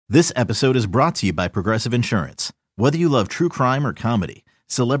This episode is brought to you by Progressive Insurance. Whether you love true crime or comedy,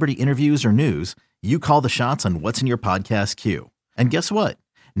 celebrity interviews or news, you call the shots on what's in your podcast queue. And guess what?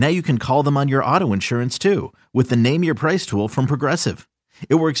 Now you can call them on your auto insurance too with the Name Your Price tool from Progressive.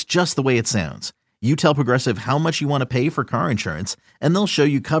 It works just the way it sounds. You tell Progressive how much you want to pay for car insurance, and they'll show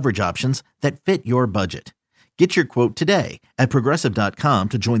you coverage options that fit your budget. Get your quote today at Progressive.com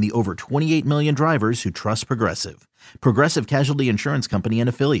to join the over 28 million drivers who trust Progressive. Progressive Casualty Insurance Company and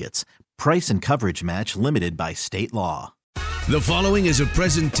Affiliates. Price and coverage match limited by state law. The following is a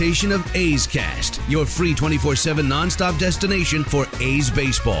presentation of A's Cast, your free 24/7 nonstop destination for A's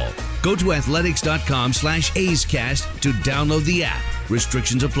baseball. Go to athletics.com/A's Cast to download the app.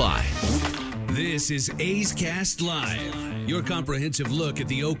 Restrictions apply. This is A's Cast Live, your comprehensive look at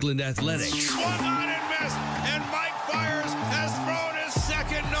the Oakland Athletics. Swung on and missed, and Mike Fiers has thrown his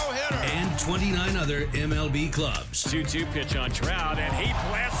second no-hitter. And 29 other MLB clubs. 2-2 pitch on Trout, and he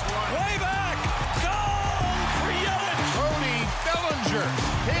blasts one. Way back! Goal for Yelich! Cody Bellinger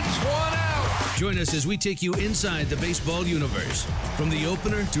hits one out. Join us as we take you inside the baseball universe. From the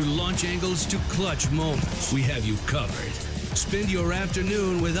opener to launch angles to clutch moments, we have you covered. Spend your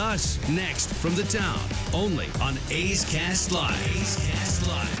afternoon with us next from the town, only on A's Cast Live. A's Cast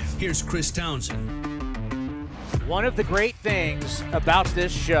Live. Here's Chris Townsend. One of the great things about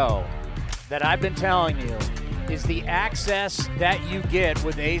this show that I've been telling you is the access that you get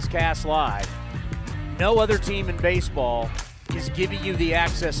with A's Cast Live. No other team in baseball is giving you the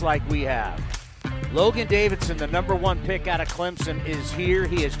access like we have. Logan Davidson, the number one pick out of Clemson, is here.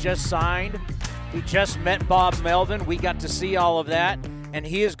 He has just signed. He just met Bob Melvin. We got to see all of that, and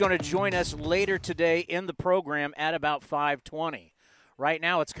he is going to join us later today in the program at about 5:20. Right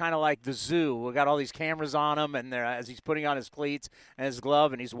now, it's kind of like the zoo. We got all these cameras on him, and as he's putting on his cleats and his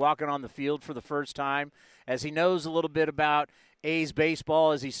glove, and he's walking on the field for the first time, as he knows a little bit about A's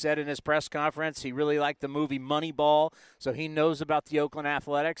baseball. As he said in his press conference, he really liked the movie Moneyball, so he knows about the Oakland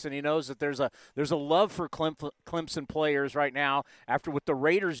Athletics, and he knows that there's a love for Clemson players right now after what the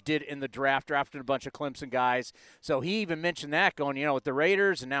Raiders did in the draft, drafting a bunch of Clemson guys. So he even mentioned that, going, with the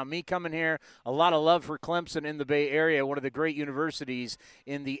Raiders and now me coming here, a lot of love for Clemson in the Bay Area, one of the great universities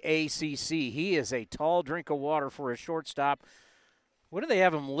in the ACC. He is a tall drink of water for a shortstop. What do they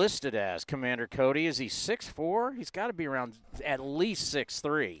have him listed as, Commander Cody? Is he 6'4"? He's got to be around at least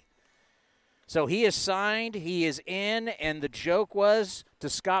 6'3". So he is signed, he is in, and the joke was to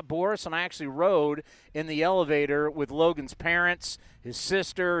Scott Boras, and I actually rode in the elevator with Logan's parents, his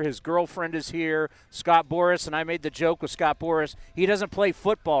sister, his girlfriend is here, Scott Boras, and I made the joke with Scott Boras, he doesn't play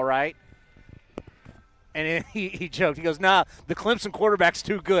football, right? And he joked, he goes, nah, the Clemson quarterback's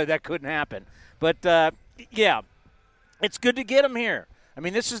too good, that couldn't happen. But, yeah. It's good to get him here. I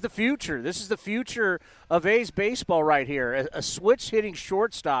mean, this is the future. This is the future of A's baseball right here. A switch-hitting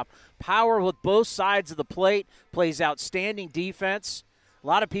shortstop, power with both sides of the plate, plays outstanding defense. A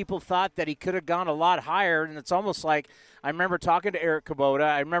lot of people thought that he could have gone a lot higher, and it's almost like I remember talking to Eric Kubota.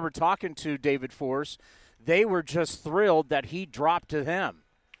 I remember talking to David Force. They were just thrilled that he dropped to them.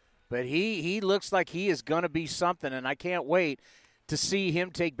 But he looks like he is going to be something, and I can't wait to see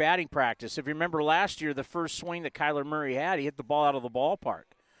him take batting practice. If you remember last year, the first swing that Kyler Murray had, he hit the ball out of the ballpark.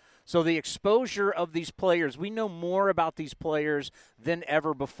 So the exposure of these players, we know more about these players than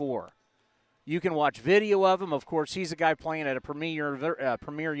ever before. You can watch video of him. Of course, he's a guy playing at a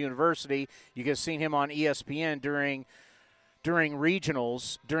premier university. You guys seen him on ESPN during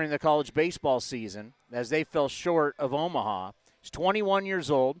regionals, during the college baseball season, as they fell short of Omaha. He's 21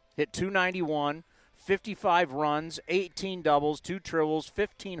 years old, hit .291, 55 runs, 18 doubles, 2 triples,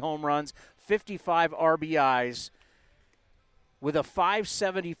 15 home runs, 55 RBIs, with a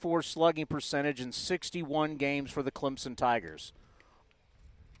 .574 slugging percentage in 61 games for the Clemson Tigers.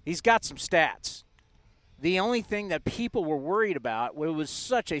 He's got some stats. The only thing that people were worried about, when it was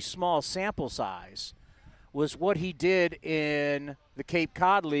such a small sample size, was what he did in the Cape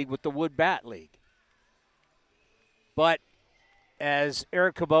Cod League with the Wood Bat League. But as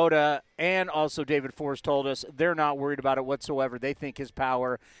Eric Kubota and also David Force told us, they're not worried about it whatsoever. They think his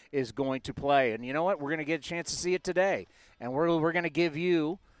power is going to play. And you know what? We're going to get a chance to see it today. And we're going to give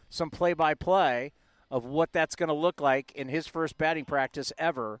you some play-by-play of what that's going to look like in his first batting practice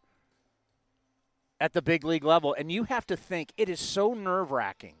ever at the big league level. And you have to think, it is so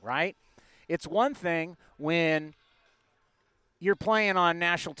nerve-wracking, right? It's one thing when you're playing on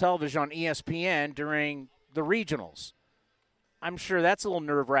national television on ESPN during the regionals. I'm sure that's a little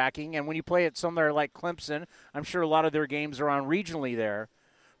nerve-wracking. And when you play at somewhere like Clemson, I'm sure a lot of their games are on regionally there.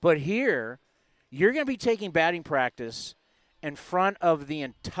 But here, you're going to be taking batting practice in front of the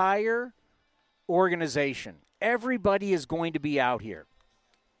entire organization. Everybody is going to be out here.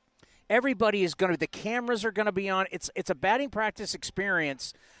 Everybody is going to – the cameras are going to be on. It's a batting practice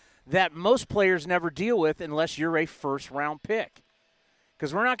experience that most players never deal with unless you're a first-round pick.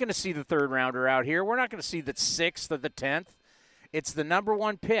 Because we're not going to see the third-rounder out here. We're not going to see the 6th or the 10th. It's the number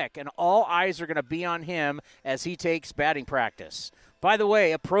 1 pick, and all eyes are going to be on him as he takes batting practice. By the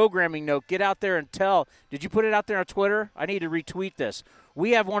way, a programming note, get out there and tell. Did you put it out there on Twitter? I need to retweet this.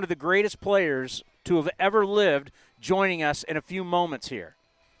 We have one of the greatest players to have ever lived joining us in a few moments here.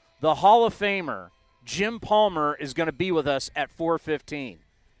 The Hall of Famer, Jim Palmer, is going to be with us at 4:15.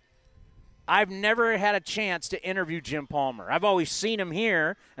 I've never had a chance to interview Jim Palmer. I've always seen him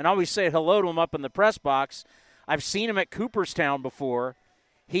here and always say hello to him up in the press box. I've seen him at Cooperstown before.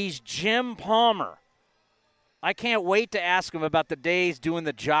 He's Jim Palmer. I can't wait to ask him about the days doing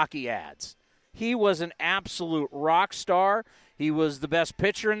the jockey ads. He was an absolute rock star. He was the best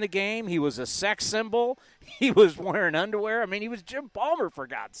pitcher in the game. He was a sex symbol. He was wearing underwear. I mean, he was Jim Palmer, for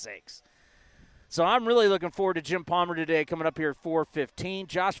God's sakes. So I'm really looking forward to Jim Palmer today, coming up here at 4:15.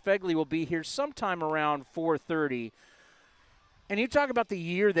 Josh Phegley will be here sometime around 4:30. And you talk about the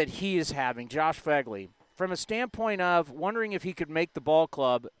year that he is having, Josh Phegley, from a standpoint of wondering if he could make the ball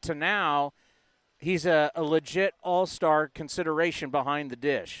club to now he's a legit all-star consideration behind the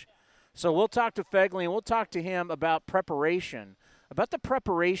dish. So we'll talk to Phegley, and we'll talk to him about preparation, about the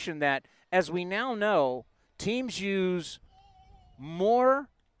preparation that, as we now know, teams use more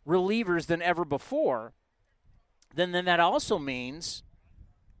relievers than ever before. Then that also means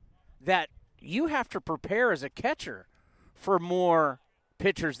that you have to prepare as a catcher for more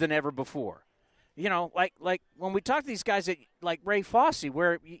pitchers than ever before. You know, like when we talk to these guys like Ray Fosse,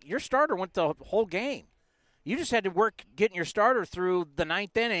 where your starter went the whole game. You just had to work getting your starter through the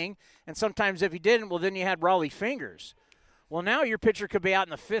 9th inning, and sometimes if you didn't, well, then you had Raleigh fingers. Well, now your pitcher could be out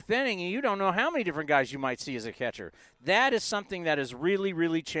in the 5th inning, and you don't know how many different guys you might see as a catcher. That is something that has really,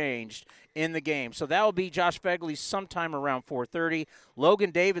 really changed in the game. So that will be Josh Phegley sometime around 4:30.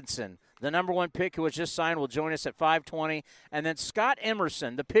 Logan Davidson, the number 1 pick who was just signed, will join us at 5:20. And then Scott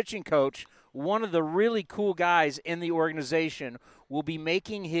Emerson, the pitching coach, one of the really cool guys in the organization, will be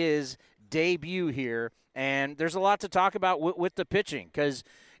making his debut here. And there's a lot to talk about with the pitching, because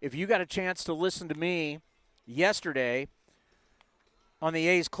if you got a chance to listen to me yesterday on the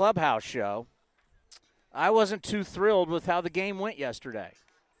A's Clubhouse show, I wasn't too thrilled with how the game went yesterday.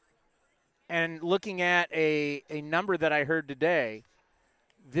 And looking at a number that I heard today,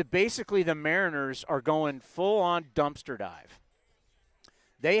 basically the Mariners are going full-on dumpster dive.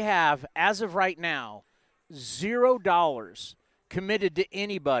 They have, as of right now, $0 committed to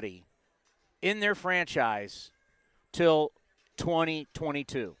anybody in their franchise till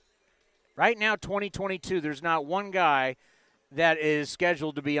 2022. Right now, 2022, there's not one guy that is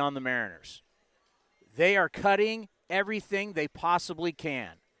scheduled to be on the Mariners. They are cutting everything they possibly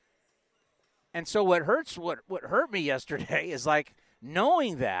can. And so what hurt me yesterday is like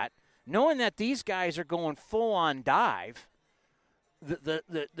knowing that these guys are going full on dive,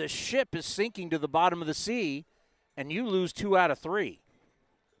 the ship is sinking to the bottom of the sea, and you lose 2 out of 3.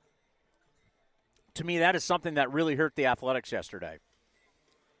 To me, that is something that really hurt the Athletics yesterday.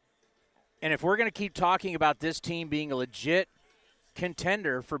 And if we're going to keep talking about this team being a legit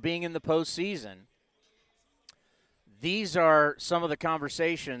contender for being in the postseason, these are some of the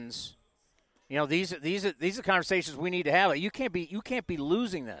conversations. You know, these are conversations we need to have. You can't be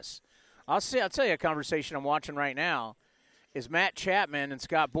losing this. I'll tell you a conversation I'm watching right now is Matt Chapman and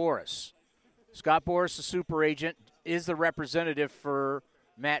Scott Boras. Scott Boras, the super agent, is the representative for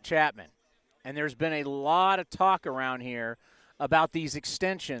Matt Chapman. And there's been a lot of talk around here about these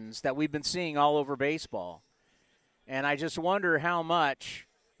extensions that we've been seeing all over baseball. And I just wonder how much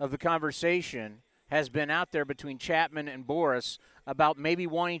of the conversation has been out there between Chapman and Boras about maybe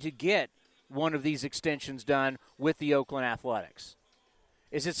wanting to get one of these extensions done with the Oakland Athletics.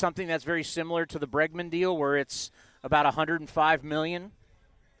 Is it something that's very similar to the Bregman deal where it's about $105 million?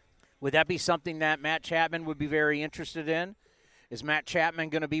 Would that be something that Matt Chapman would be very interested in? Is Matt Chapman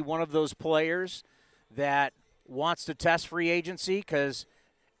going to be one of those players that wants to test free agency? Because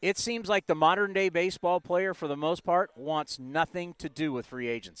it seems like the modern-day baseball player, for the most part, wants nothing to do with free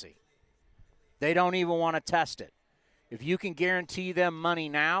agency. They don't even want to test it. If you can guarantee them money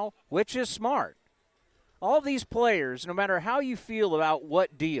now, which is smart, all these players, no matter how you feel about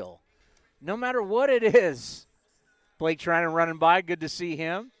what deal, no matter what it is, Blake trying to run by, good to see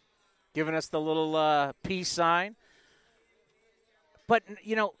him, giving us the little peace sign. But,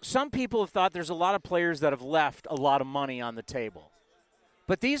 you know, some people have thought there's a lot of players that have left a lot of money on the table.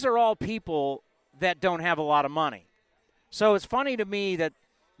 But these are all people that don't have a lot of money. So it's funny to me that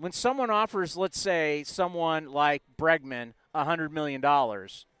when someone offers, let's say, someone like Bregman $100 million,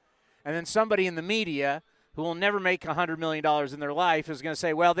 And then somebody in the media who will never make $100 million in their life is going to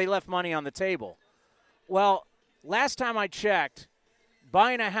say, well, they left money on the table. Well, last time I checked,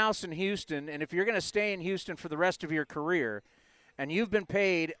 buying a house in Houston, and if you're going to stay in Houston for the rest of your career, and you've been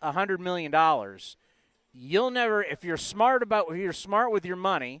paid $100 million, you'll never, if you're smart with your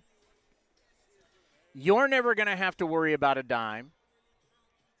money, you're never going to have to worry about a dime.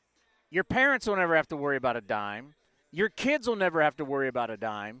 Your parents will never have to worry about a dime. Your kids will never have to worry about a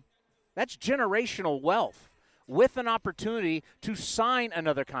dime. That's generational wealth with an opportunity to sign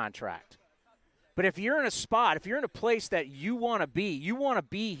another contract. But if you're in a spot, if you're in a place that you want to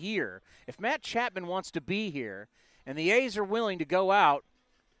be here. If Matt Chapman wants to be here and the A's are willing to go out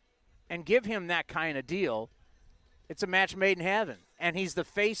and give him that kind of deal, it's a match made in heaven. And he's the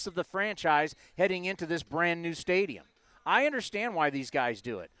face of the franchise heading into this brand new stadium. I understand why these guys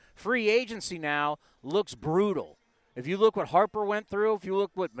do it. Free agency now looks brutal. If you look what Harper went through, if you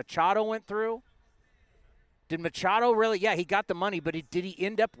look what Machado went through, did Machado really, he got the money, but did he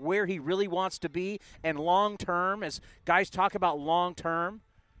end up where he really wants to be? And long-term, as guys talk about long-term,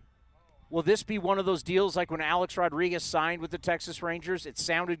 will this be one of those deals like when Alex Rodriguez signed with the Texas Rangers? It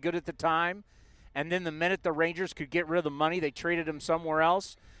sounded good at the time, and then the minute the Rangers could get rid of the money, they traded him somewhere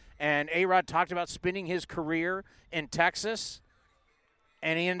else. And A-Rod talked about spending his career in Texas,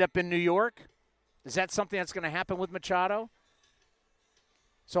 and he ended up in New York. Is that something that's going to happen with Machado?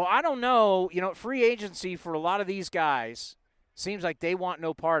 So I don't know. Free agency for a lot of these guys seems like they want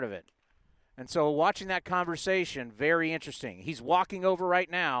no part of it. And so watching that conversation, very interesting. He's walking over right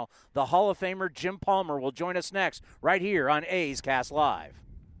now. The Hall of Famer Jim Palmer will join us next right here on A's Cast Live.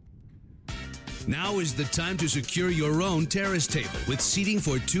 Now is the time to secure your own terrace table with seating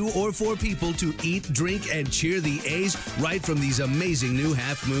for 2 or 4 people to eat, drink, and cheer the A's right from these amazing new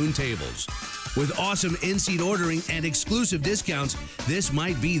Half Moon tables. With awesome in-seat ordering and exclusive discounts, this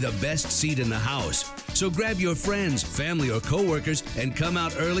might be the best seat in the house. So grab your friends, family, or coworkers and come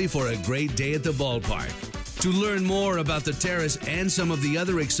out early for a great day at the ballpark. To learn more about the terrace and some of the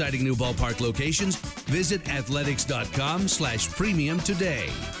other exciting new ballpark locations, visit athletics.com/premium today.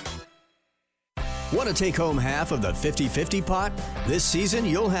 Want to take home half of the 50-50 pot? This season,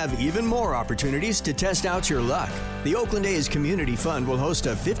 you'll have even more opportunities to test out your luck. The Oakland A's Community Fund will host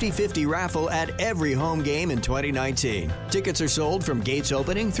a 50-50 raffle at every home game in 2019. Tickets are sold from gates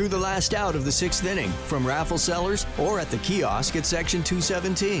opening through the last out of the 6th inning, from raffle sellers or at the kiosk at Section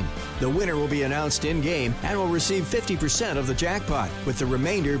 217. The winner will be announced in-game and will receive 50% of the jackpot, with the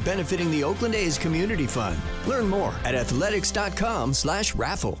remainder benefiting the Oakland A's Community Fund. Learn more at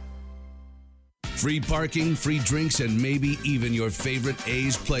athletics.com/raffle. Free parking, free drinks, and maybe even your favorite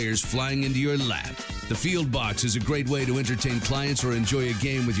A's players flying into your lap. The Field Box is a great way to entertain clients or enjoy a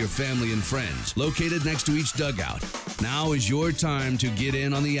game with your family and friends. Located next to each dugout. Now is your time to get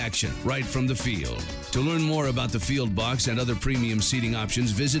in on the action right from the field. To learn more about the Field Box and other premium seating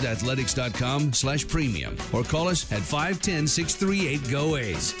options, visit athletics.com/premium or call us at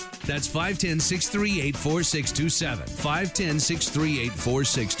 510-638-GO-A's. That's 510-638-4627.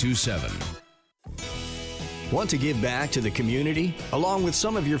 510-638-4627. Want to give back to the community, along with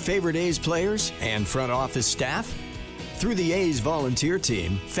some of your favorite A's players and front office staff? Through the A's volunteer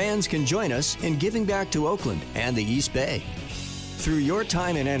team, fans can join us in giving back to Oakland and the East Bay. Through your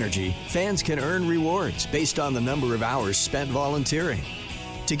time and energy, fans can earn rewards based on the number of hours spent volunteering.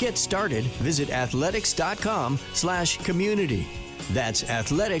 To get started, visit athletics.com/community. That's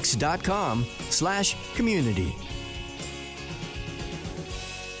athletics.com/community.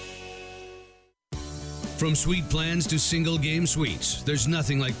 From suite plans to single game suites, there's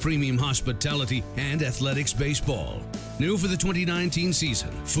nothing like premium hospitality and Athletics baseball. New for the 2019 season,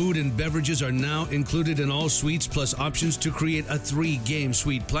 food and beverages are now included in all suites, plus options to create a 3-game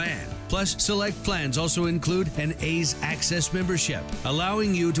suite plan. Plus, select plans also include an A's Access membership,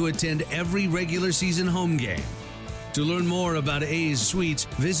 allowing you to attend every regular season home game. To learn more about A's Suites,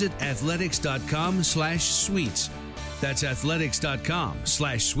 visit athletics.com/suites. That's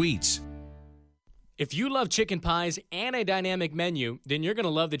athletics.com/suites. If you love chicken pies and a dynamic menu, then you're going to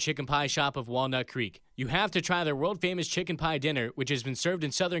love the Chicken Pie Shop of Walnut Creek. You have to try their world-famous chicken pie dinner, which has been served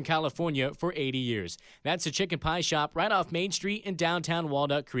in Southern California for 80 years. That's the Chicken Pie Shop right off Main Street in downtown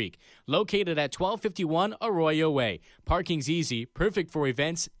Walnut Creek, located at 1251 Arroyo Way. Parking's easy, perfect for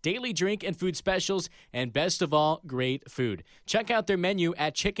events, daily drink and food specials, and best of all, great food. Check out their menu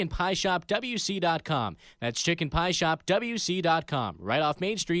at chickenpieshopwc.com. That's chickenpieshopwc.com, right off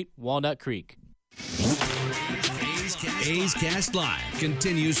Main Street, Walnut Creek. A's Cast Live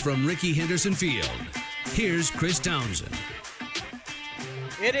continues from Rickey Henderson Field. Here's Chris Townsend.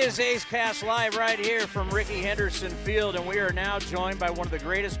 It is A's Cast Live right here from Rickey Henderson Field, and we are now joined by one of the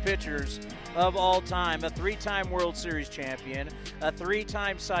greatest pitchers of all time, a 3-time World Series champion, a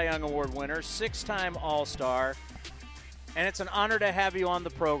 3-time Cy Young Award winner, 6-time All-Star, and it's an honor to have you on the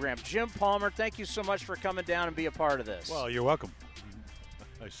program. Jim Palmer, thank you so much for coming down and be a part of this. Well, you're welcome.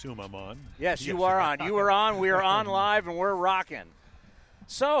 I assume I'm on. Yes, you are on. You are on. We are on live, and we're rocking.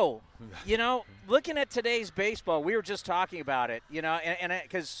 So, looking at today's baseball, we were just talking about it, and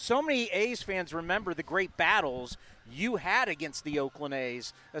because so many A's fans remember the great battles you had against the Oakland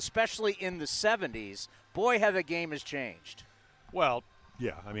A's, especially in the 70s. Boy, how the game has changed. Well,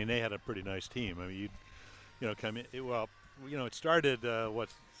 yeah. I mean, they had a pretty nice team. I mean, it started,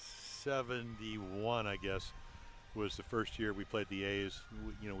 71, I guess, was the first year we played the A's.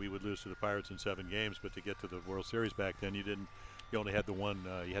 We would lose to the Pirates in 7 games, but to get to the World Series back then, you only had the one.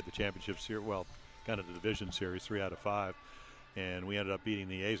 You had the championship series, kind of the division series, 3 out of 5, and we ended up beating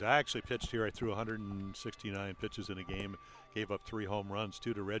the A's. I actually pitched here. I threw 169 pitches in a game, gave up 3 home runs,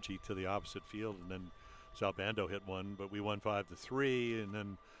 2 to Reggie to the opposite field, and then Sal Bando hit 1. But we won 5-3, and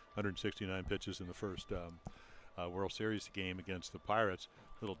then 169 pitches in the first World Series game against the Pirates.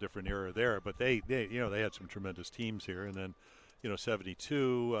 A little different era there, but they had some tremendous teams here, and then.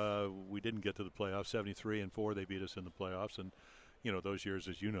 72, we didn't get to the playoffs. 73 and 4, they beat us in the playoffs, and those years,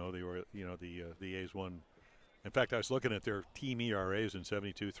 as they were, the A's won. In fact, I was looking at their team ERAs in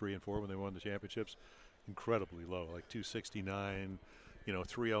 72, 3 and 4 when they won the championships, incredibly low, like 269,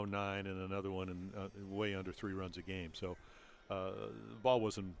 309, and another one and way under 3 runs a game. So the ball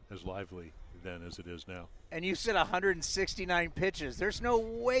wasn't as lively then as it is now. And you said 169 pitches. There's no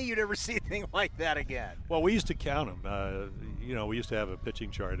way you'd ever see anything like that again. Well, we used to count them. We used to have a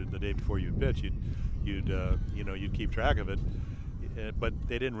pitching chart, and the day before you'd pitch, you'd keep track of it. But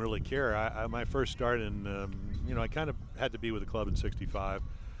they didn't really care. My first start in, I kind of had to be with the club in 65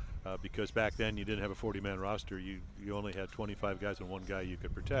 because back then you didn't have a 40-man roster. You only had 25 guys and 1 guy you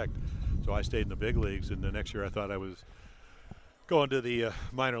could protect. So I stayed in the big leagues, and the next year I thought I was going to the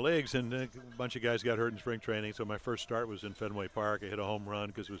minor leagues, and a bunch of guys got hurt in spring training. So my first start was in Fenway Park. I hit a home run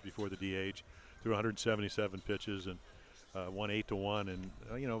because it was before the DH, threw 177 pitches and won 8-1, and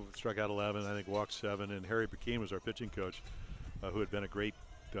struck out 11. I think walked 7. And Harry Burkeen was our pitching coach, who had been a great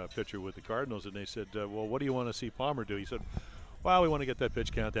pitcher with the Cardinals. And they said, "Well, what do you want to see Palmer do?" He said, "Well, we want to get that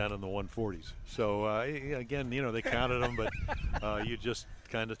pitch count down in the 140s." So again, they counted them, but you just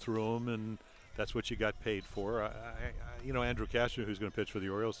kind of threw them, and that's what you got paid for. Andrew Castro, who's going to pitch for the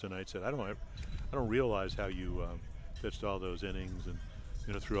Orioles tonight, said, "I don't realize how you pitched all those innings and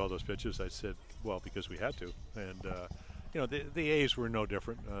threw all those pitches." I said, "Well, because we had to." And the A's were no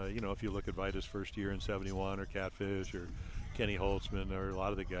different. If you look at Vita's first year in 71, or Catfish, or Kenny Holtzman, or a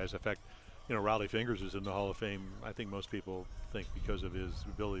lot of the guys. In fact, Rowdy Fingers is in the Hall of Fame. I think most people think because of his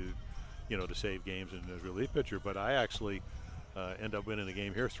ability, to save games and as a relief pitcher. But I actually end up winning a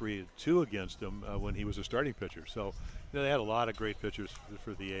game here 3-2 against him when he was a starting pitcher. So they had a lot of great pitchers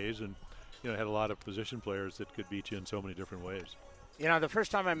for the A's, and had a lot of position players that could beat you in so many different ways. The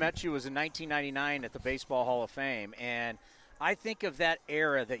first time I met you was in 1999 at the Baseball Hall of Fame, and I think of that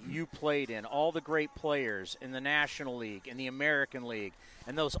era that you played in, all the great players in the National League, in the American League,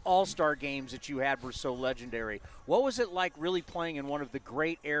 and those all-star games that you had were so legendary. What was it like really playing in one of the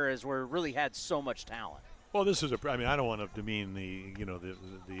great eras where it really had so much talent? Well, this is I don't want to demean the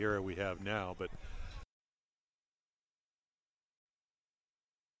era we have now, but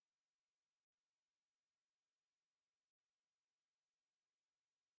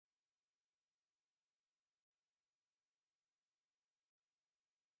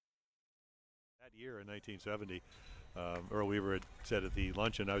that year in 1970, Earl Weaver had said at the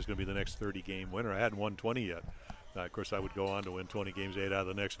luncheon I was going to be the next 30-game winner. I hadn't won 20 yet. Of course, I would go on to win 20 games, 8 out of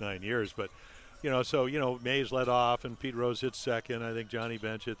the next 9 years, but Mays led off, and Pete Rose hit second. I think Johnny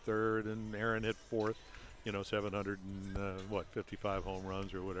Bench hit third, and Aaron hit fourth. 755 home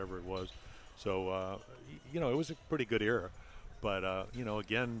runs or whatever it was. So, it was a pretty good era. But,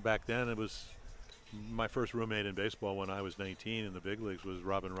 again, back then it was my first roommate in baseball when I was 19 in the big leagues was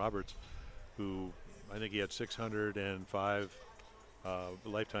Robin Roberts, who I think he had 605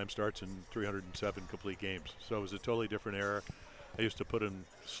 lifetime starts and 307 complete games. So it was a totally different era. I used to put him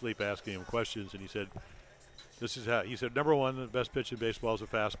to sleep asking him questions, and he said, he said, number 1, the best pitch in baseball is a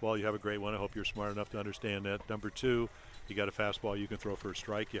fastball. You have a great one. I hope you're smart enough to understand that. Number 2, you got a fastball you can throw for a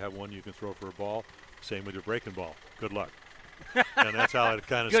strike. You have one you can throw for a ball. Same with your breaking ball. Good luck. And that's how it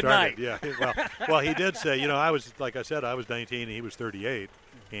kind of started. Night. Yeah. Well, he did say, I was, like I said, I was 19 and he was 38.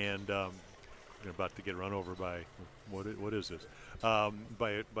 And, about to get run over by what is this?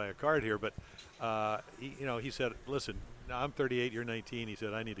 By a card here, but he said, "Listen, I'm 38, you're 19." He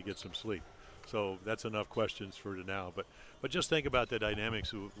said, "I need to get some sleep." So that's enough questions for now. But just think about the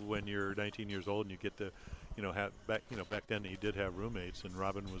dynamics when you're 19 years old and you get to, have back then you did have roommates, and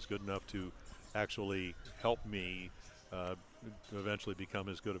Robin was good enough to actually help me eventually become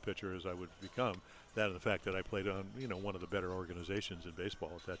as good a pitcher as I would become. That and the fact that I played on, one of the better organizations in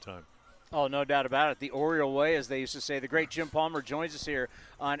baseball at that time. Oh, no doubt about it. The Oriole way, as they used to say. The great Jim Palmer joins us here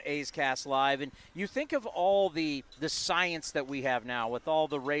on A's Cast Live. And you think of all the science that we have now with all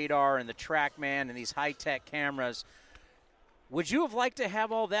the radar and the TrackMan and these high-tech cameras. Would you have liked to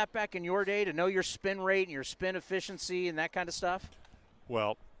have all that back in your day, to know your spin rate and your spin efficiency and that kind of stuff?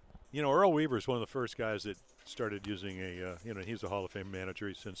 Well, Earl Weaver is one of the first guys that started using he's a Hall of Fame manager.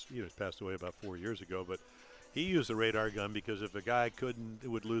 He's passed away about 4 years ago, but he used the radar gun because if a guy it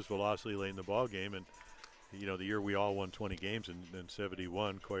would lose velocity late in the ball game. And, the year we all won 20 games in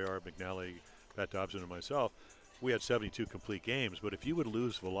 71, Coyar, McNally, Pat Dobson, and myself, we had 72 complete games. But if you would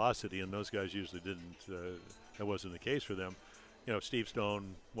lose velocity, and those guys usually didn't, that wasn't the case for them. Steve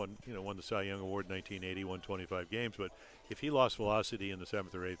Stone won the Cy Young Award in 1980, won 25 games. But if he lost velocity in the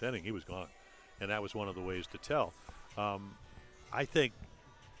 7th or 8th inning, he was gone. And that was one of the ways to tell. I think,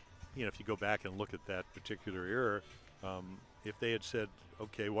 if you go back and look at that particular era, if they had said,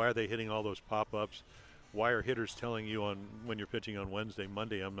 okay, why are they hitting all those pop-ups? Why are hitters telling you when you're pitching on Wednesday,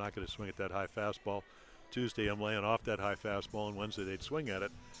 Monday, I'm not going to swing at that high fastball. Tuesday, I'm laying off that high fastball, and Wednesday they'd swing at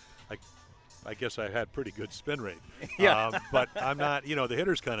it. I guess I had pretty good spin rate. Yeah. But I'm not, the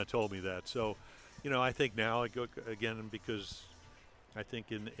hitters kind of told me that. So, I think now I go again because I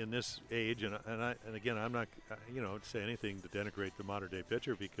think in this age, and again, I'm not, say anything to denigrate the modern day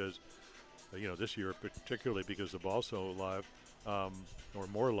pitcher because, this year particularly because the ball's so live, or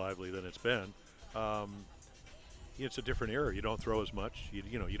more lively than it's been. It's a different era. You don't throw as much.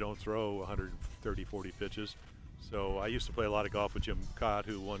 You don't throw 130, 40 pitches. So I used to play a lot of golf with Jim Cott,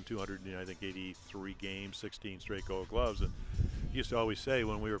 who won 283 games, 16 straight Gold Gloves, and he used to always say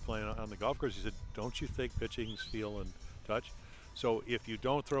when we were playing on the golf course, he said, "Don't you think pitching's feel and touch?" So if you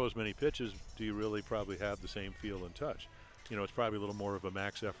don't throw as many pitches, do you really probably have the same feel and touch? It's probably a little more of a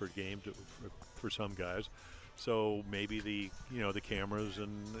max effort game for some guys. So maybe the cameras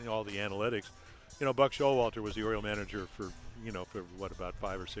and all the analytics. Buck Showalter was the Oriole manager for about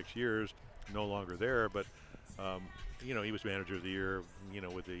 5 or 6 years, no longer there, but he was manager of the year,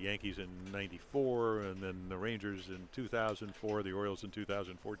 with the Yankees in '94, and then the Rangers in 2004, the Orioles in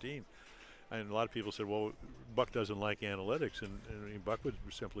 2014. And a lot of people said, well, Buck doesn't like analytics. And Buck would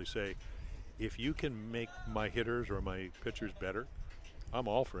simply say, if you can make my hitters or my pitchers better, I'm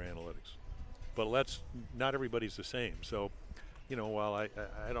all for analytics. But not everybody's the same. So, while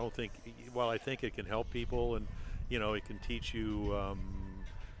I think it can help people and, it can teach you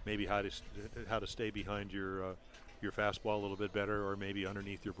maybe how to stay behind your fastball a little bit better, or maybe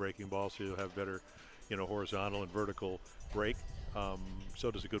underneath your breaking ball so you'll have better, horizontal and vertical break. So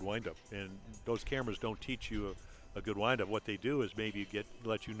does a good windup, and those cameras don't teach you a good windup. What they do is maybe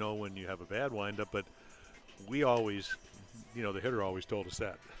let you know when you have a bad windup. But we always, the hitter always told us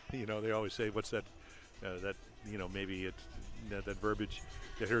that. They always say, "What's that?" Maybe it's that verbiage.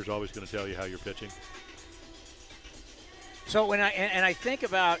 The hitter's always going to tell you how you're pitching. So when I think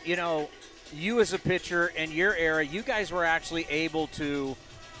about you as a pitcher and your era, you guys were actually able to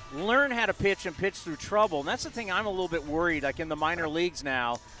learn how to pitch and pitch through trouble. And that's the thing I'm a little bit worried, like in the minor leagues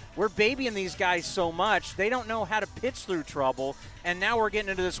now. We're babying these guys so much, they don't know how to pitch through trouble, and now we're getting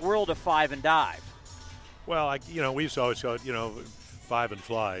into this world of five and dive. Well, we used to always call it, five and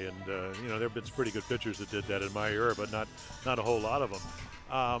fly, and, there have been some pretty good pitchers that did that in my era, but not a whole lot of them.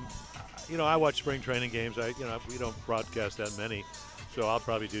 I watch spring training games. We don't broadcast that many, so I'll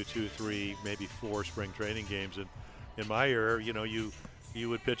probably do 2, 3, maybe 4 spring training games. And in my era, you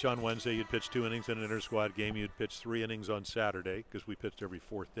would pitch on Wednesday. You'd pitch 2 innings in an inter-squad game. You'd pitch 3 innings on Saturday because we pitched every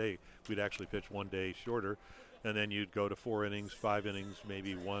 4th day. We'd actually pitch 1 day shorter. And then you'd go to 4 innings, 5 innings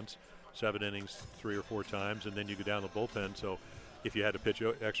maybe once, 7 innings 3 or 4 times, and then you go down the bullpen. So if you had to pitch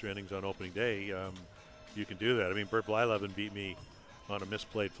extra innings on opening day, you can do that. I mean, Bert Blyleven beat me on a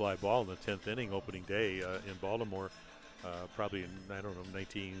misplayed fly ball in the 10th inning opening day in Baltimore, probably in,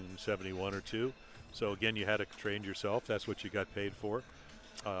 1971 or 2. So, again, you had to train yourself. That's what you got paid for.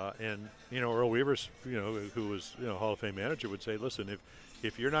 And Earl Weaver, who was Hall of Fame manager, would say, listen,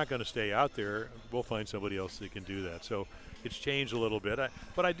 if you're not going to stay out there, we'll find somebody else that can do that. So it's changed a little bit.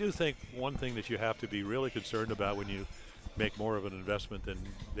 But I do think one thing that you have to be really concerned about when you make more of an investment than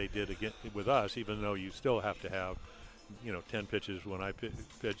they did again with us, even though you still have to have 10 pitches when I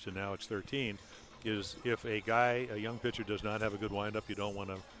pitched, and now it's 13, is if a young pitcher does not have a good windup, you don't want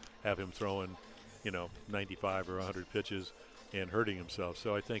to have him throwing, 95 or 100 pitches and hurting himself.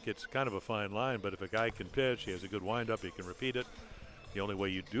 So I think it's kind of a fine line, but if a guy can pitch, he has a good windup, he can repeat it. The only way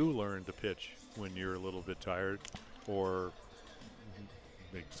you do learn to pitch when you're a little bit tired or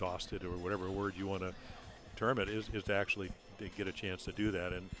exhausted or whatever word you want to term it is to actually get a chance to do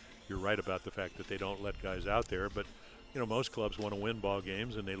that. And you're right about the fact that they don't let guys out there, but most clubs want to win ball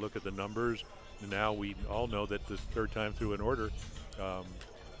games, and they look at the numbers. Now we all know that the third time through an order,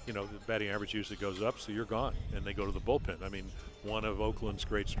 the batting average usually goes up, so you're gone, and they go to the bullpen. I mean, one of Oakland's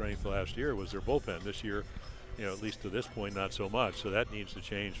great strengths last year was their bullpen. This year, at least to this point, not so much. So that needs to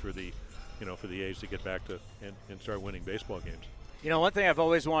change for the A's to get back to and start winning baseball games. One thing I've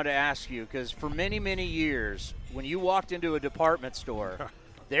always wanted to ask you, because for many, many years, when you walked into a department store,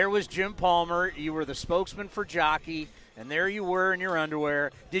 there was Jim Palmer. You were the spokesman for Jockey, and there you were in your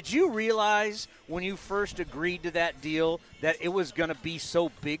underwear. Did you realize when you first agreed to that deal that it was going to be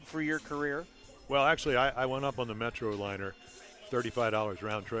so big for your career? Well, actually, I went up on the Metro liner, $35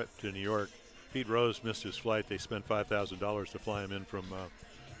 round trip to New York. Pete Rose missed his flight. They spent $5,000 to fly him in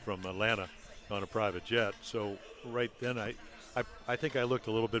from Atlanta on a private jet. So right then, I think I looked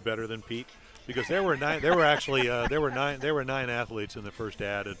a little bit better than Pete, because there were nine athletes in the first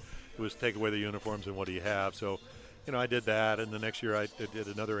ad, and it was take away the uniforms and what do you have. So, I did that, and the next year I did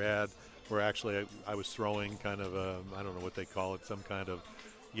another ad where actually I was throwing kind of I don't know what they call it, some kind of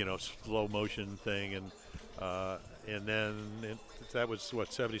slow motion thing, and then that was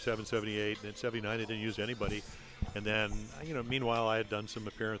 77, 78, and in 79 I didn't use anybody, and then meanwhile I had done some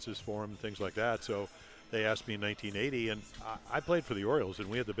appearances for them and things like that. So they asked me in 1980, and I played for the Orioles, and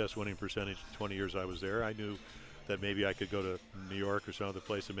we had the best winning percentage the 20 years I was there. I knew that maybe I could go to New York or some other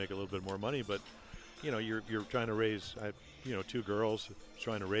place and make a little bit more money, but you're trying to raise, two girls,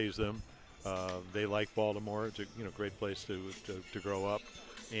 trying to raise them. They like Baltimore. It's a great place to grow up,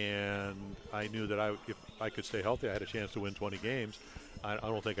 and I knew that if I could stay healthy, I had a chance to win 20 games. I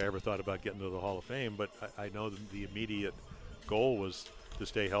don't think I ever thought about getting to the Hall of Fame, but I know the immediate goal was to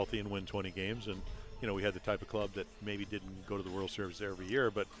stay healthy and win 20 games. And we had the type of club that maybe didn't go to the World Series every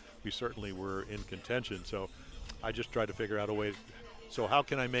year, but we certainly were in contention. So I just tried to figure out a way. So how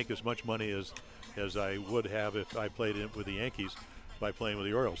can I make as much money as I would have if I played with the Yankees by playing with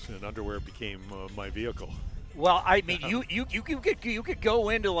the Orioles? And underwear became my vehicle. Well, I mean, you could go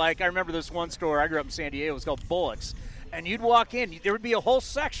into, like, I remember this one store. I grew up in San Diego. It was called Bullock's. And you'd walk in. There would be a whole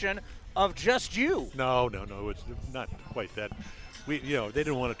section of just you. No. It's not quite that. They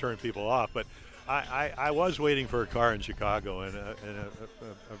didn't want to turn people off. But I was waiting for a car in Chicago, and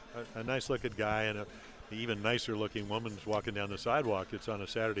a nice-looking guy and an even nicer-looking woman was walking down the sidewalk. It's on a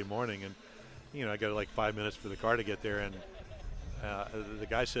Saturday morning, and, I got like 5 minutes for the car to get there, and the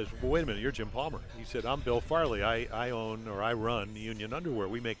guy says, well, wait a minute, you're Jim Palmer. He said, I'm Bill Farley. I run Union Underwear.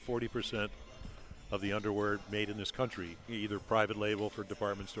 We make 40% of the underwear made in this country, either private label for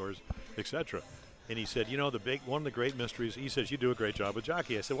department stores, etc. And he said, one of the great mysteries, he says, you do a great job with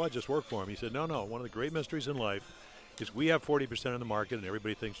Jockey. I said, well, I just work for him. He said, no, one of the great mysteries in life is we have 40% of the market, and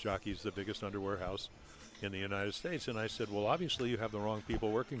everybody thinks Jockey's the biggest underwear house in the United States. And I said, well, obviously you have the wrong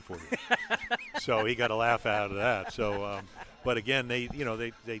people working for you. So he got a laugh out of that. So, but again, I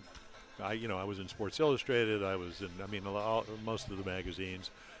was in Sports Illustrated. I was in, most of the magazines.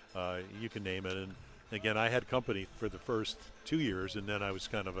 You can name it. And again, I had company for the first 2 years, and then I was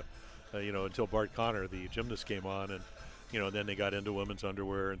kind of until Bart Connor, the gymnast, came on, and then they got into women's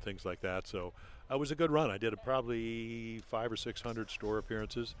underwear and things like that. So it was a good run. I did probably 500 or 600 store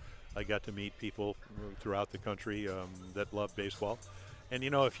appearances. I got to meet people throughout the country that love baseball. And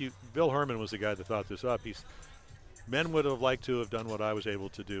Bill Herman was the guy that thought this up. Men would have liked to have done what I was able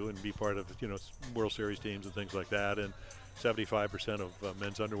to do and be part of World Series teams and things like that. And 75% of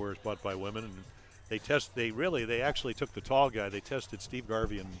men's underwear is bought by women. And they actually took the tall guy. They tested Steve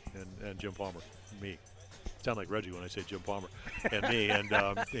Garvey and Jim Palmer, me. I sound like Reggie when I say Jim Palmer, and me. And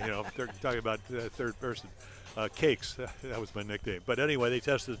they're talking about third person. Cakes, that was my nickname. But anyway, they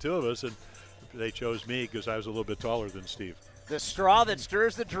tested the two of us, and they chose me because I was a little bit taller than Steve. The straw that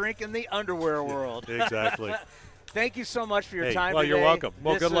stirs the drink in the underwear world. Exactly. Thank you so much for your time well, today. You're welcome.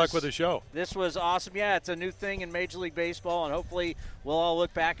 Well, good luck with the show. This was awesome. Yeah, it's a new thing in Major League Baseball, and hopefully we'll all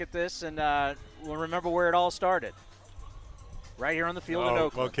look back at this and we'll remember where it all started. Right here on the field in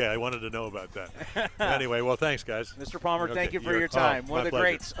Oakland. Okay, I wanted to know about that. Anyway, well, thanks, guys. Mr. Palmer, thank you for your time. One of the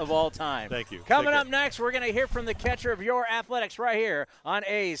greats of all time. Thank you. Coming up next, we're going to hear from the catcher of your Athletics right here on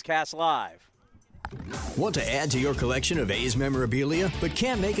A's Cast Live. Want to add to your collection of A's memorabilia but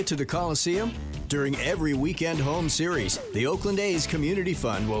can't make it to the Coliseum? During every weekend home series, the Oakland A's Community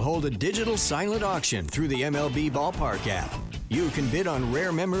Fund will hold a digital silent auction through the MLB Ballpark app. You can bid on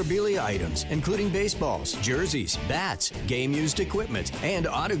rare memorabilia items, including baseballs, jerseys, bats, game-used equipment, and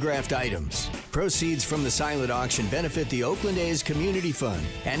autographed items. Proceeds from the silent auction benefit the Oakland A's Community Fund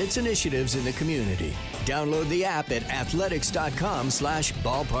and its initiatives in the community. Download the app at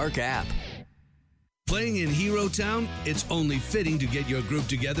athletics.com/ballparkapp. Playing in Hero Town, it's only fitting to get your group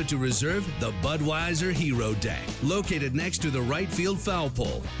together to reserve the Budweiser Hero Deck. Located next to the right field foul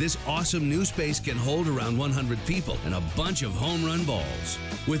pole, this awesome new space can hold around 100 people and a bunch of home run balls.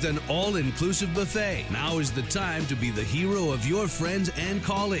 With an all-inclusive buffet, now is the time to be the hero of your friends and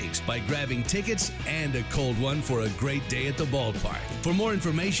colleagues by grabbing tickets and a cold one for a great day at the ballpark. For more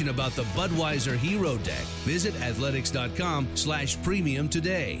information about the Budweiser Hero Deck, visit athletics.com/premium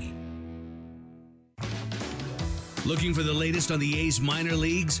today. Looking for the latest on the A's minor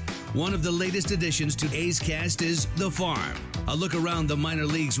leagues? One of the latest additions to A's Cast is The Farm. A look around the minor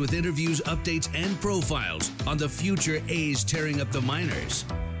leagues with interviews, updates, and profiles on the future A's tearing up the minors.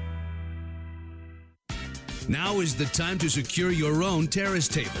 Now is the time to secure your own terrace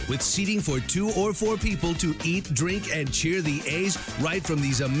table with seating for 2 or 4 people to eat, drink, and cheer the A's right from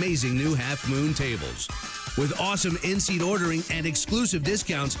these amazing new Half Moon tables. With awesome in-seat ordering and exclusive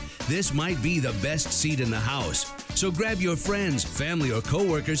discounts, this might be the best seat in the house. So grab your friends, family, or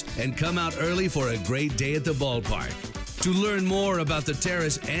coworkers and come out early for a great day at the ballpark. To learn more about the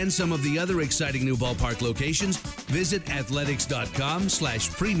terrace and some of the other exciting new ballpark locations, visit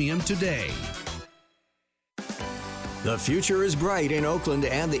athletics.com/premium today. The future is bright in Oakland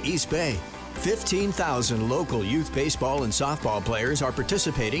and the East Bay. 15,000 local youth baseball and softball players are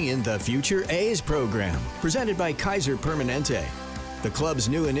participating in the Future A's program, presented by Kaiser Permanente. The club's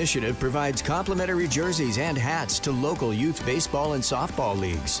new initiative provides complimentary jerseys and hats to local youth baseball and softball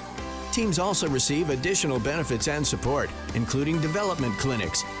leagues. Teams also receive additional benefits and support, including development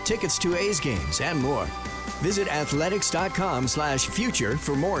clinics, tickets to A's games, and more. Visit athletics.com/future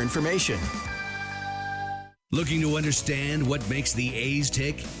for more information. Looking to understand what makes the A's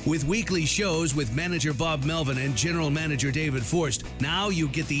tick? With weekly shows with manager Bob Melvin and general manager David Forst, now you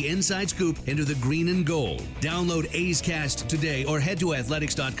get the inside scoop into the green and gold. Download A's Cast today or head to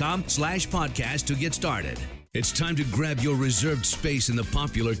athletics.com/podcast to get started. It's time to grab your reserved space in the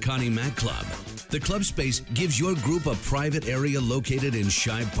popular Connie Mack Club. The club space gives your group a private area located in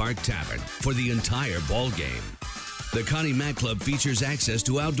Shibe Park Tavern for the entire ball game. The Connie Mack Club features access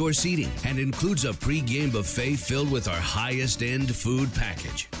to outdoor seating and includes a pre-game buffet filled with our highest-end food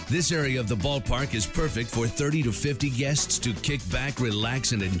package. This area of the ballpark is perfect for 30 to 50 guests to kick back,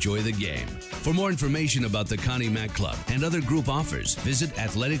 relax, and enjoy the game. For more information about the Connie Mack Club and other group offers, visit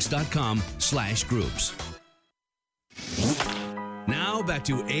athletics.com/groups. Now back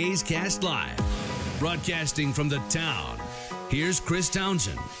to A's Cast Live. Broadcasting from the town, here's Chris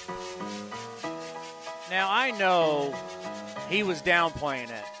Townsend. Now, I know he was downplaying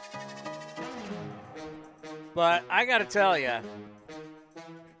it, but I got to tell you,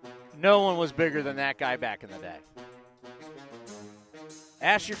 no one was bigger than that guy back in the day.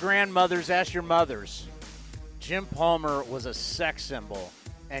 Ask your grandmothers, ask your mothers. Jim Palmer was a sex symbol,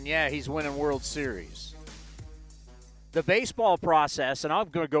 and yeah, he's winning World Series. The baseball process, and I'm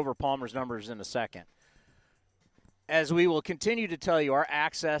going to go over Palmer's numbers in a second, as we will continue to tell you, our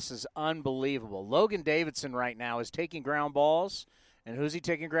access is unbelievable. Logan Davidson right now is taking ground balls. And who's he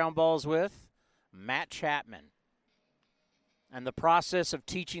taking ground balls with? Matt Chapman. And the process of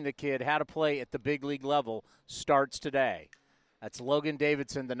teaching the kid how to play at the big league level starts today. That's Logan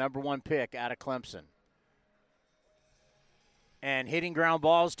Davidson, the number 1 pick out of Clemson. And hitting ground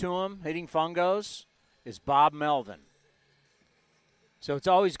balls to him, hitting fungos, is Bob Melvin. So it's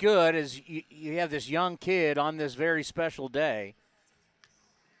always good as you have this young kid on this very special day.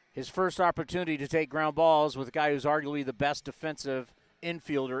 His first opportunity to take ground balls with a guy who's arguably the best defensive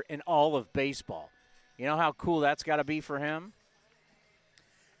infielder in all of baseball. You know how cool that's got to be for him?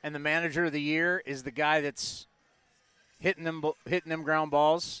 And the manager of the year is the guy that's hitting them ground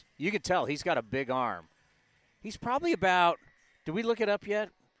balls. You can tell he's got a big arm. He's probably about, did we look it up yet?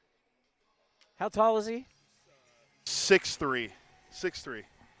 How tall is he? 6'3". 6'3".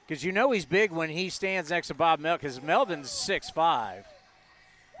 Because you know he's big when he stands next to Bob Melvin, because Melvin's 6'5".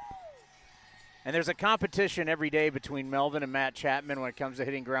 And there's a competition every day between Melvin and Matt Chapman when it comes to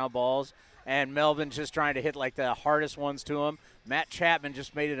hitting ground balls. And Melvin's just trying to hit like the hardest ones to him. Matt Chapman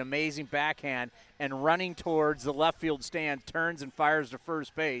just made an amazing backhand and running towards the left field stand, turns and fires to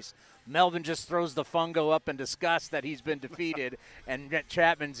first base. Melvin just throws the fungo up in disgust that he's been defeated, and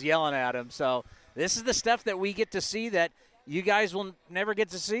Chapman's yelling at him. So This is the stuff that we get to see that you guys will never get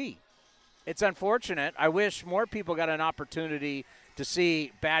to see. It's unfortunate. I wish more people got an opportunity to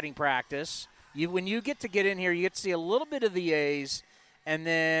see batting practice. When you get in here, you get to see a little bit of the A's, and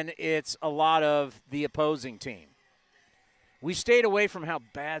then it's a lot of the opposing team. We stayed away from how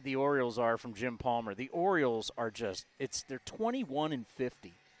bad the Orioles are from Jim Palmer. The Orioles are they're 21-50.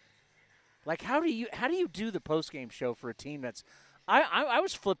 Like, how do you do the postgame show for a team that's I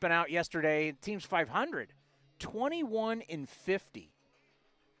was flipping out yesterday, team's 500. 21-50.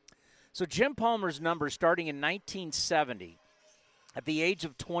 So Jim Palmer's numbers starting in 1970, at the age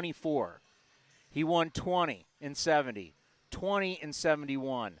of 24, he won 20 in 70, 20 in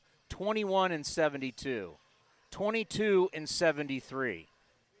 71, 21 in 72, 22 in 73.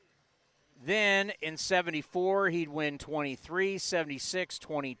 Then in 74, he'd win 23, 76,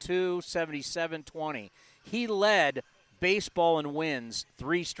 22, 77, 20. He led baseball in wins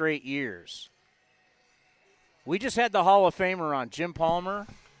 3 straight years. We just had the Hall of Famer on, Jim Palmer,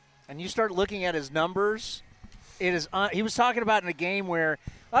 and you start looking at his numbers. He was talking about in a game where,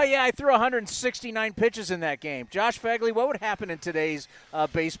 I threw 169 pitches in that game. Josh Fegley, what would happen in today's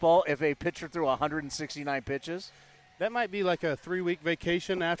baseball if a pitcher threw 169 pitches? That might be like a 3-week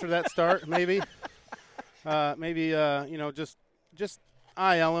vacation after that start, maybe. Just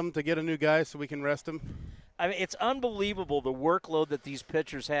IL him to get a new guy so we can rest him. I mean, it's unbelievable the workload that these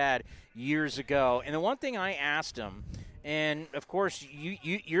pitchers had years ago. And the one thing I asked him, and, of course,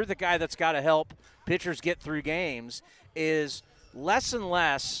 you're the guy that's got to help pitchers get through games, is less and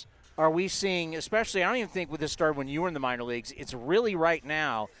less are we seeing, especially I don't even think with this start when you were in the minor leagues, it's really right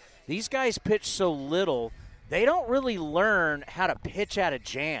now, these guys pitch so little, they don't really learn how to pitch out of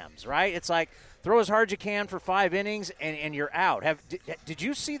jams, right? It's like throw as hard as you can for 5 innings and you're out. Did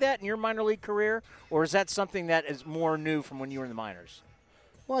you see that in your minor league career, or is that something that is more new from when you were in the minors?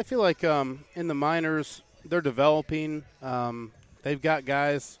 Well, I feel like in the minors they're developing. They've got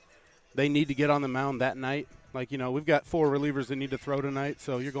guys they need to get on the mound that night. Like, we've got 4 relievers that need to throw tonight,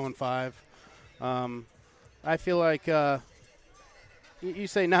 so you're going 5. I feel like you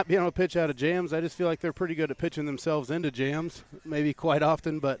say not being able to pitch out of jams. I just feel like they're pretty good at pitching themselves into jams, maybe quite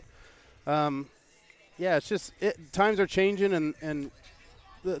often. But, it's just times are changing, and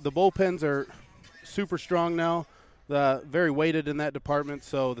the bullpens are super strong now, very weighted in that department.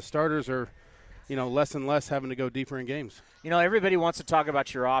 So the starters are, less and less having to go deeper in games. Everybody wants to talk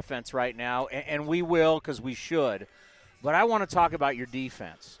about your offense right now, and we will because we should. But I want to talk about your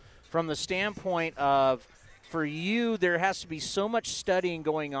defense from the standpoint of, for you, there has to be so much studying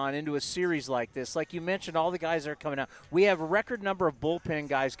going on into a series like this. Like you mentioned, all the guys that are coming out. We have a record number of bullpen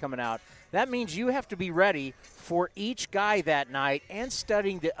guys coming out. That means you have to be ready for each guy that night and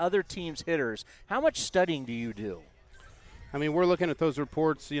studying the other team's hitters. How much studying do you do? I mean, we're looking at those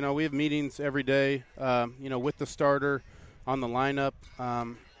reports. We have meetings every day, with the starter on the lineup.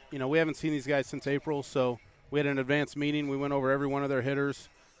 We haven't seen these guys since April, so we had an advanced meeting. We went over every one of their hitters.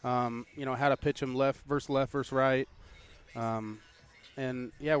 How to pitch them left versus right.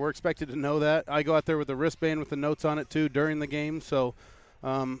 We're expected to know that. I go out there with a wristband with the notes on it, too, during the game. So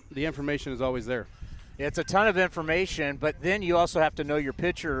the information is always there. It's a ton of information, but then you also have to know your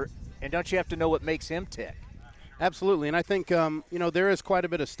pitcher, and don't you have to know what makes him tick? Absolutely, and I think, there is quite a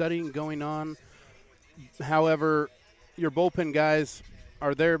bit of studying going on. However, your bullpen guys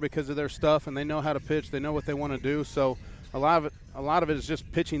are there because of their stuff, and they know how to pitch. They know what they want to do, so – A lot of it is just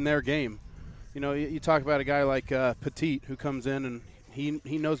pitching their game. You talk about a guy like Petit who comes in and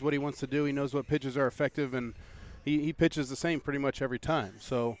he knows what he wants to do. He knows what pitches are effective, and he pitches the same pretty much every time.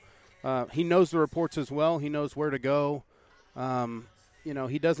 So he knows the reports as well. He knows where to go.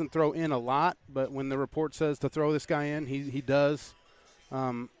 He doesn't throw in a lot, but when the report says to throw this guy in, he does.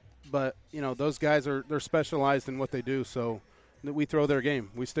 But those guys they're specialized in what they do, so we throw their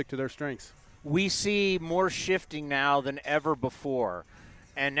game. We stick to their strengths. We see more shifting now than ever before,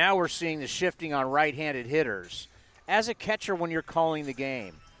 and now we're seeing the shifting on right-handed hitters. As a catcher, when you're calling the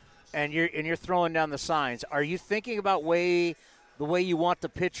game and you're throwing down the signs, are you thinking about the way you want the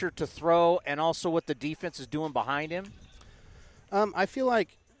pitcher to throw and also what the defense is doing behind him? I feel like,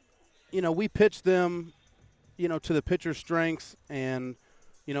 we pitch them, to the pitcher's strengths and,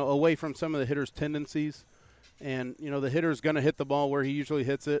 away from some of the hitter's tendencies. And, the hitter's going to hit the ball where he usually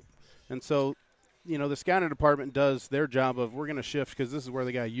hits it. And so, the scouting department does their job of we're going to shift because this is where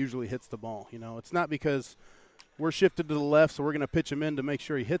the guy usually hits the ball. It's not because we're shifted to the left, so we're going to pitch him in to make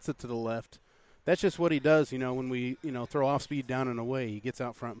sure he hits it to the left. That's just what he does, when we, throw off speed down and away. He gets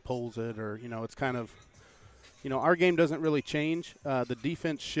out front and pulls it, or, it's kind of, our game doesn't really change. The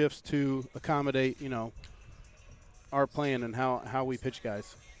defense shifts to accommodate, our plan and how we pitch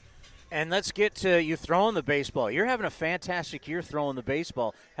guys. And let's get to you throwing the baseball. You're having a fantastic year throwing the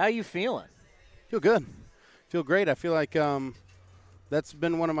baseball. How are you feeling? Feel good. Feel great. I feel like that's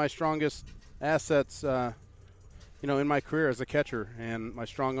been one of my strongest assets, in my career as a catcher, and my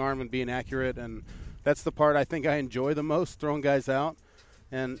strong arm and being accurate. And that's the part I think I enjoy the most, throwing guys out.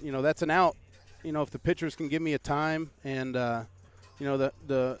 And, that's an out. If the pitchers can give me a time and,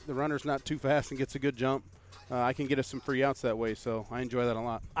 the runner's not too fast and gets a good jump, I can get us some free outs that way. So I enjoy that a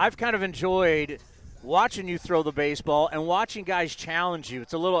lot. I've kind of enjoyed watching you throw the baseball and watching guys challenge you.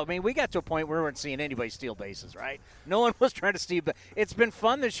 It's a little, we got to a point where we weren't seeing anybody steal bases, right? No one was trying to steal, but it's been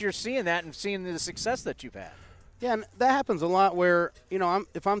fun this year seeing that and seeing the success that you've had. Yeah, and that happens a lot where,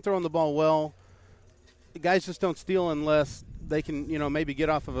 if I'm throwing the ball well, the guys just don't steal unless they can, maybe get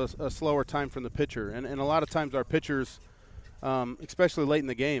off of a slower time from the pitcher. And a lot of times our pitchers, especially late in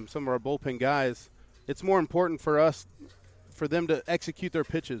the game, some of our bullpen guys, it's more important for them to execute their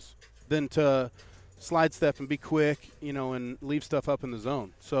pitches than to slide step and be quick, and leave stuff up in the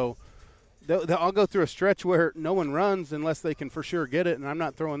zone. So I'll go through a stretch where no one runs unless they can for sure get it, and I'm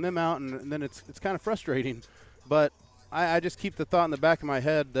not throwing them out, and then it's kind of frustrating. But I just keep the thought in the back of my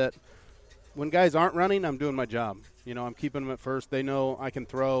head that when guys aren't running, I'm doing my job. I'm keeping them at first. They know I can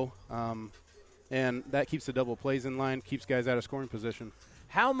throw, and that keeps the double plays in line, keeps guys out of scoring position.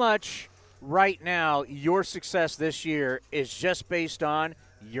 How much right now your success this year is just based on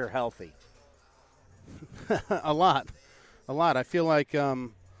you're healthy? A lot. I feel like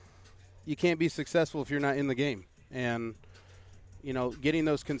you can't be successful if you're not in the game. And, getting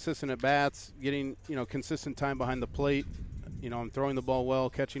those consistent at-bats, getting, consistent time behind the plate, I'm throwing the ball well,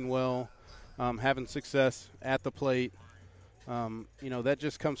 catching well, having success at the plate. That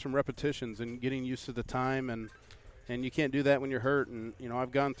just comes from repetitions and getting used to the time, and you can't do that when you're hurt. And,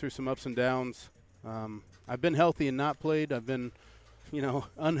 I've gone through some ups and downs. I've been healthy and not played. I've been,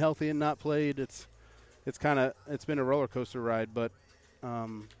 unhealthy and not played. It's been a roller coaster ride, but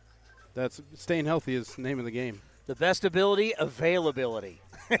that's staying healthy is the name of the game. The best ability, availability.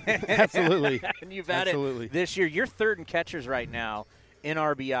 Absolutely. And you've had it this year. You're third in catchers right now in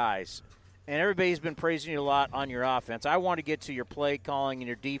RBIs, and everybody's been praising you a lot on your offense. I want to get to your play calling and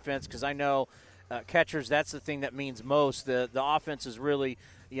your defense because I know catchers, that's the thing that means most. The offense is really,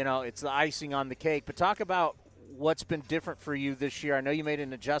 it's the icing on the cake. But talk about what's been different for you this year. I know you made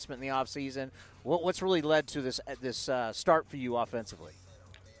an adjustment in the offseason. What's really led to this start for you offensively?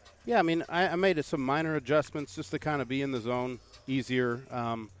 Yeah, I made some minor adjustments just to kind of be in the zone easier,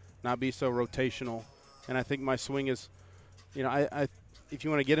 not be so rotational. And I think my swing is, if you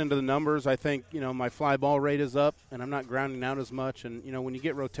want to get into the numbers, I think, my fly ball rate is up and I'm not grounding out as much. And, when you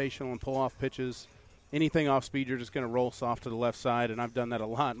get rotational and pull off pitches, anything off speed, you're just going to roll soft to the left side. And I've done that a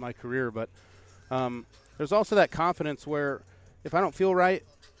lot in my career. But there's also that confidence where if I don't feel right,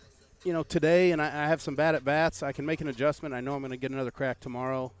 today and I have some bad at-bats, I can make an adjustment. I know I'm going to get another crack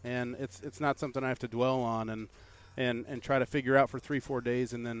tomorrow, and it's not something I have to dwell on and try to figure out for 3-4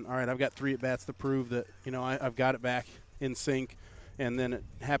 days. And then, all right, I've got 3 at-bats to prove that, I've got it back in sync, and then it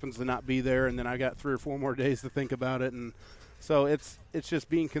happens to not be there, and then I got 3 or 4 more days to think about it. And so it's just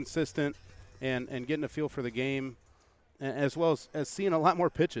being consistent and getting a feel for the game, as well as seeing a lot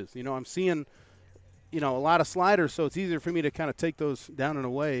more pitches. I'm seeing, a lot of sliders, so it's easier for me to kind of take those down and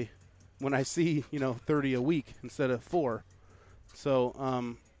away when I see, 30 a week instead of 4.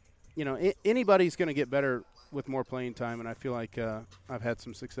 So, anybody's going to get better with more playing time, and I feel like I've had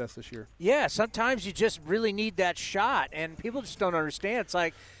some success this year. Yeah, sometimes you just really need that shot, and people just don't understand. It's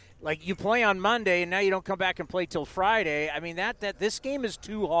like you play on Monday, and now you don't come back and play till Friday. That this game is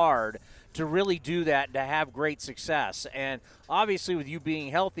too hard to really do that, to have great success. And obviously with you being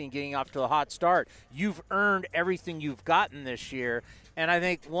healthy and getting off to a hot start, you've earned everything you've gotten this year. And I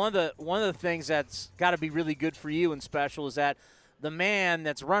think one of the things that's got to be really good for you and special is that the man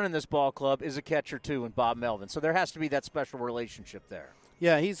that's running this ball club is a catcher too, in Bob Melvin. So there has to be that special relationship there.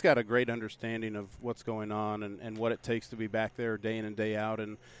 Yeah, he's got a great understanding of what's going on and what it takes to be back there day in and day out.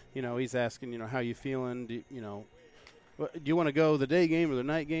 And, he's asking, how you feeling? Do you want to go the day game or the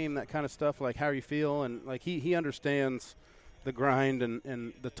night game, that kind of stuff, like how you feel? And, he understands the grind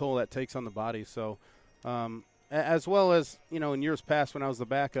and the toll that takes on the body. So, as well as, in years past when I was the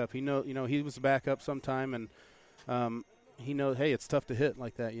backup, he was the backup sometime, and he knows, hey, it's tough to hit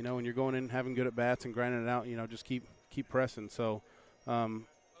like that, when you're going in having good at-bats and grinding it out, just keep pressing. So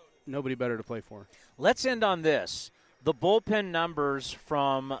nobody better to play for. Let's end on this. The bullpen numbers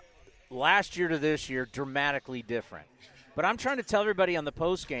from last year to this year, dramatically different. But I'm trying to tell everybody on the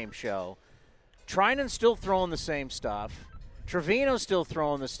post-game show, Treinen's still throwing the same stuff. Trevino's still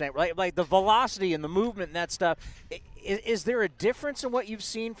throwing the snake. Like the velocity and the movement and that stuff. Is there a difference in what you've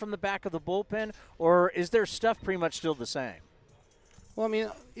seen from the back of the bullpen, or is their stuff pretty much still the same? Well, I mean,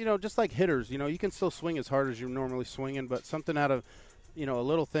 just like hitters, you can still swing as hard as you're normally swinging, but something out of, a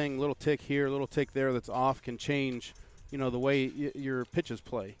little thing, little tick here, a little tick there that's off can change, the way your pitches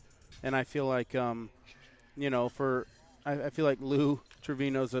play. And I feel like, I feel like Lou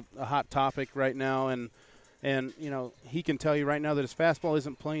Trevino's a hot topic right now, and he can tell you right now that his fastball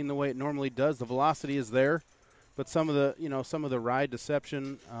isn't playing the way it normally does. The velocity is there, but some of the ride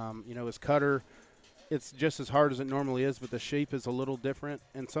deception, his cutter, it's just as hard as it normally is, but the shape is a little different.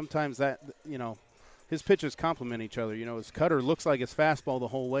 And sometimes that, his pitches complement each other. His cutter looks like his fastball the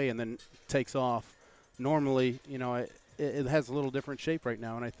whole way and then takes off. Normally, it has a little different shape right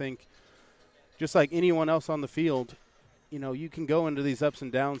now. And I think just like anyone else on the field, you can go into these ups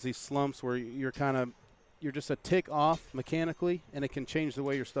and downs, these slumps where you're just a tick off mechanically, and it can change the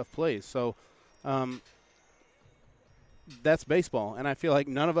way your stuff plays. So that's baseball. And I feel like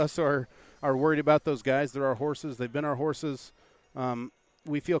none of us are worried about those guys. They're our horses. They've been our horses.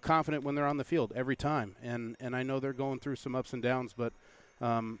 We feel confident when they're on the field every time. And I know they're going through some ups and downs, but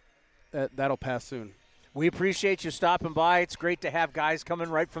that'll pass soon. We appreciate you stopping by. It's great to have guys coming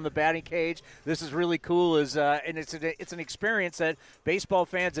right from the batting cage. This is really cool, and it's an experience that baseball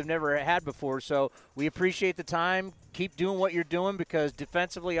fans have never had before. So we appreciate the time. Keep doing what you're doing, because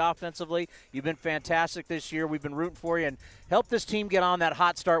defensively, offensively, you've been fantastic this year. We've been rooting for you, and help this team get on that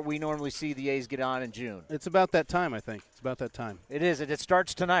hot start we normally see the A's get on in June. It's about that time, I think. It's about that time. It is. It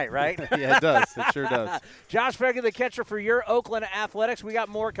starts tonight, right? Yeah, it does. It sure does. Josh Phegley, the catcher for your Oakland Athletics. We got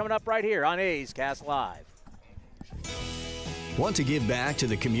more coming up right here on A's Cast Live. Want to give back to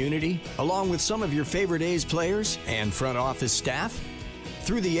the community along with some of your favorite A's players and front office staff?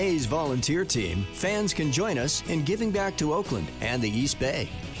 Through the A's volunteer team, fans can join us in giving back to Oakland and the East Bay.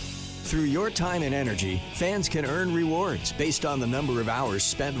 Through your time and energy, fans can earn rewards based on the number of hours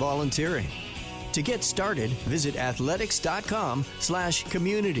spent volunteering. To get started, visit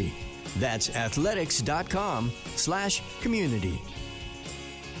athletics.com/community. That's athletics.com/community.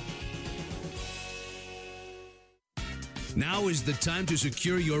 Now is the time to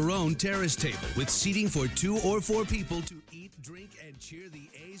secure your own terrace table with seating for 2 or 4 people to eat, drink, and cheer the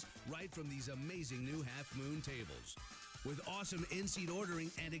A's right from these amazing new Half Moon tables. With awesome in-seat ordering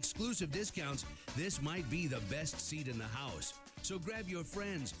and exclusive discounts, this might be the best seat in the house. So grab your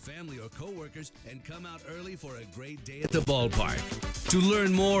friends, family, or coworkers and come out early for a great day at the ballpark. To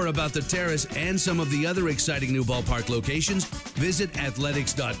learn more about the terrace and some of the other exciting new ballpark locations, visit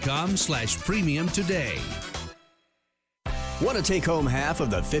athletics.com/premium today. Want to take home half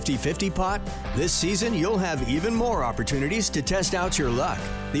of the 50-50 pot? This season, you'll have even more opportunities to test out your luck.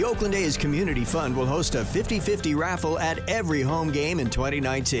 The Oakland A's Community Fund will host a 50-50 raffle at every home game in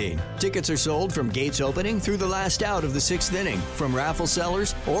 2019. Tickets are sold from gates opening through the last out of the 6th inning, from raffle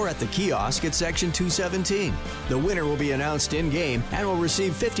sellers or at the kiosk at Section 217. The winner will be announced in-game and will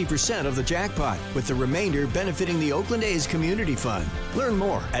receive 50% of the jackpot, with the remainder benefiting the Oakland A's Community Fund. Learn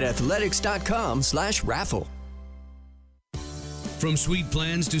more at athletics.com/raffle. From suite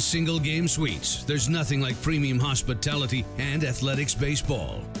plans to single game suites, there's nothing like premium hospitality and athletics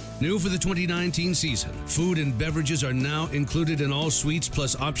baseball. New for the 2019 season, food and beverages are now included in all suites,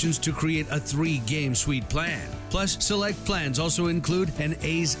 plus options to create a 3-game suite plan. Plus, select plans also include an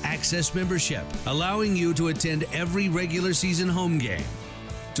A's Access membership, allowing you to attend every regular season home game.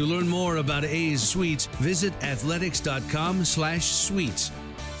 To learn more about A's Suites, visit athletics.com/suites.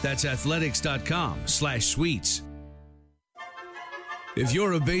 That's athletics.com/suites. If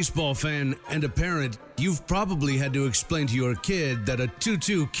you're a baseball fan and a parent, you've probably had to explain to your kid that a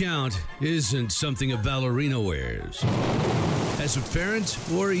 2-2 count isn't something a ballerina wears. As a parent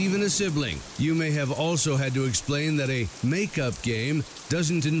or even a sibling, you may have also had to explain that a makeup game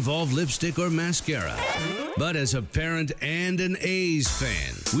doesn't involve lipstick or mascara. But as a parent and an A's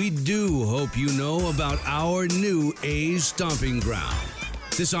fan, we do hope you know about our new A's Stomping Ground.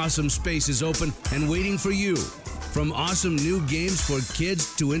 This awesome space is open and waiting for you. From awesome new games for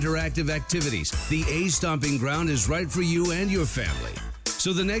kids to interactive activities, the A's Stomping Ground is right for you and your family.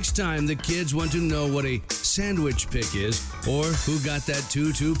 So the next time the kids want to know what a sandwich pick is or who got that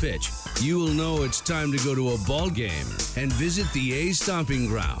 2-2 pitch, you will know it's time to go to a ball game and visit the A's Stomping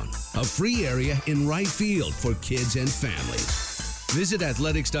Ground, a free area in right field for kids and families. Visit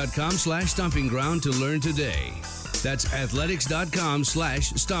athletics.com/stomping ground to learn today. That's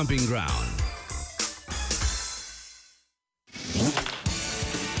athletics.com/stomping ground.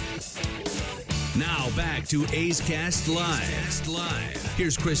 Now back to A's Cast Live.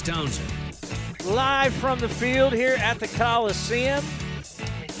 Here's Chris Townsend. Live from the field here at the Coliseum.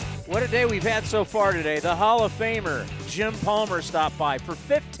 What a day we've had so far today. The Hall of Famer, Jim Palmer, stopped by for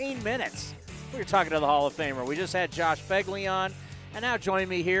 15 minutes. We were talking to the Hall of Famer. We just had Josh Fegley on, and now joining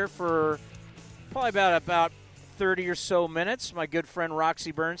me here for probably about 30 or so minutes, my good friend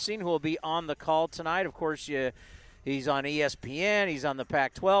Roxy Bernstein, who will be on the call tonight. Of course, he's on ESPN. He's on the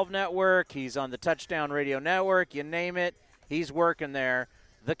Pac-12 network. He's on the Touchdown Radio Network. You name it, he's working there.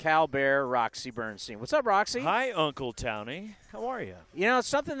 The Cal Bear, Roxy Bernstein. What's up, Roxy? Hi, Uncle Townie. How are you? You know,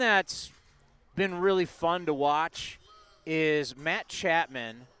 something that's been really fun to watch is Matt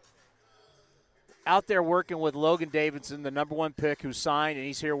Chapman out there working with Logan Davidson, the number 1 pick who signed, and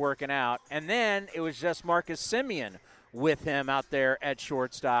he's here working out. And then it was just Marcus Simeon with him out there at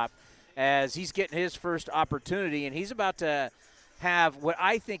shortstop as he's getting his first opportunity, and he's about to have what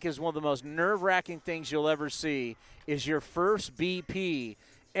I think is one of the most nerve-wracking things you'll ever see is your first BP.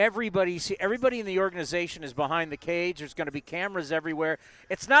 Everybody in the organization is behind the cage. There's going to be cameras everywhere.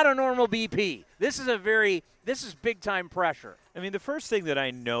 It's not a normal BP. This is big-time pressure. I mean, the first thing that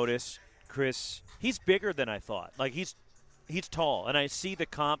I noticed, Chris, he's bigger than I thought. Like, he's tall, and I see the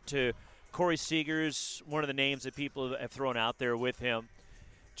comp to Corey Seager's one of the names that people have thrown out there with him,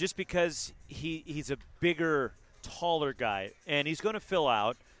 just because he's a bigger, taller guy, and he's going to fill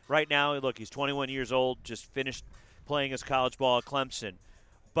out. Right now, look, he's 21 years old, just finished playing his college ball at Clemson.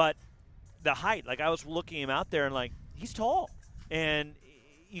 But the height, like I was looking him out there and like, he's tall. And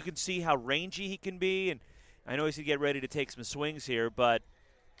you can see how rangy he can be. And I know he's going to get ready to take some swings here, but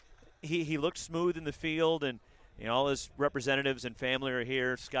he looked smooth in the field. And, you know, all his representatives and family are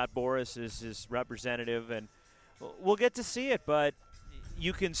here. Scott Boras is his representative. And we'll get to see it. But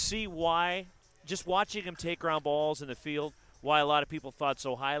you can see why, just watching him take ground balls in the field, why a lot of people thought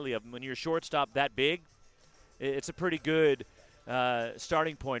so highly of him. When you're a shortstop that big, it's a pretty good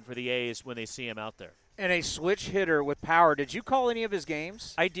starting point for the A's when they see him out there. And a switch hitter with power. Did you call any of his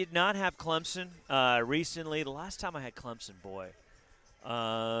games? I did not have Clemson recently. The last time I had Clemson, boy,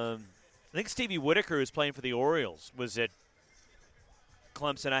 I think Stevie Whitaker, who's playing for the Orioles, was at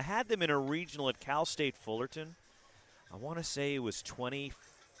Clemson. I had them in a regional at Cal State Fullerton. I want to say it was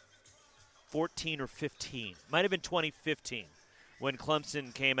 2014 or 15. Might have been 2015 when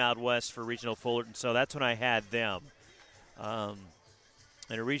Clemson came out west for regional Fullerton. So that's when I had them. And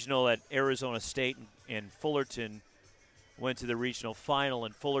a regional at Arizona State and Fullerton went to the regional final,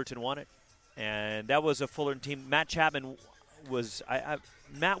 and Fullerton won it. And that was a Fullerton team. Matt Chapman was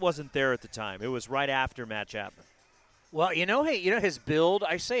Matt wasn't there at the time. It was right after Matt Chapman. Well, his build,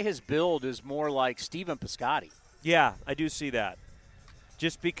 I say his build is more like Stephen Piscotty. Yeah, I do see that.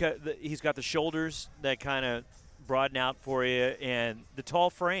 Just because he's got the shoulders that kind of broaden out for you and the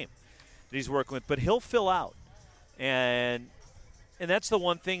tall frame that he's working with. But he'll fill out. And that's the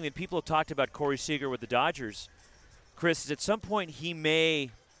one thing that people have talked about Corey Seager with the Dodgers. Chris, is at some point he may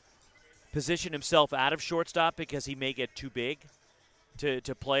position himself out of shortstop because he may get too big to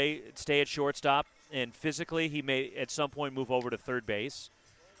stay at shortstop. And physically he may at some point move over to third base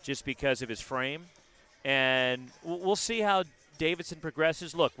just because of his frame. And we'll see how Davidson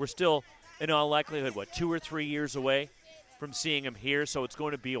progresses. Look, we're still, in all likelihood, 2 or 3 years away from seeing him here, so it's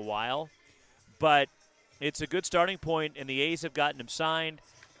going to be a while. But it's a good starting point, and the A's have gotten him signed.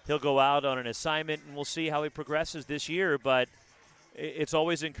 He'll go out on an assignment, and we'll see how he progresses this year. But it's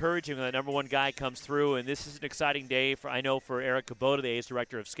always encouraging when the number 1 guy comes through, and this is an exciting day, for Eric Kubota, the A's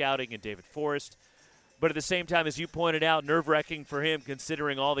director of scouting, and David Forrest. But at the same time, as you pointed out, nerve-wracking for him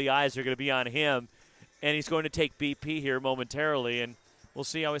considering all the eyes are going to be on him, and he's going to take BP here momentarily, and we'll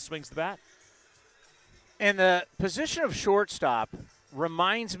see how he swings the bat. And the position of shortstop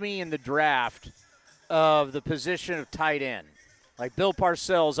reminds me in the draft of the position of tight end. Like Bill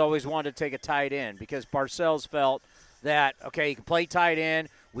Parcells always wanted to take a tight end because Parcells felt that, okay, you can play tight end,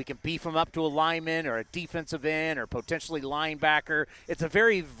 we can beef him up to a lineman or a defensive end or potentially linebacker. It's a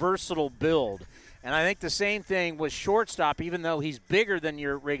very versatile build. And I think the same thing with shortstop, even though he's bigger than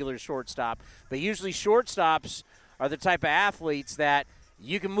your regular shortstop. But usually shortstops are the type of athletes that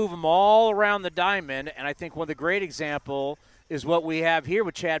you can move them all around the diamond. And I think one of the great example is what we have here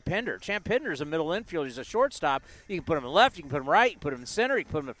with Chad Pinder. Chad Pinder is a middle infielder. He's a shortstop. You can put him in left, you can put him right, you can put him in center, you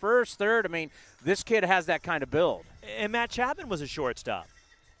can put him in first, third. I mean, this kid has that kind of build. And Matt Chapman was a shortstop.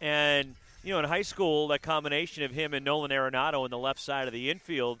 And, in high school, that combination of him and Nolan Arenado on the left side of the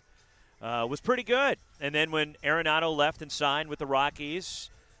infield was pretty good. And then when Arenado left and signed with the Rockies,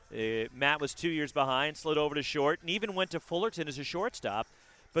 Matt was 2 years behind, slid over to short, and even went to Fullerton as a shortstop.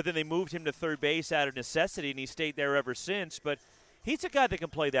 But then they moved him to third base out of necessity, and he stayed there ever since. But he's a guy that can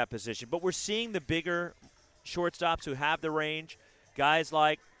play that position. But we're seeing the bigger shortstops who have the range, guys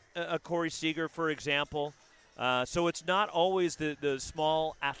like a Corey Seager, for example. So it's not always the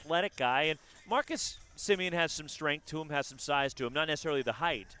small athletic guy. And Marcus Semien has some strength to him, has some size to him, not necessarily the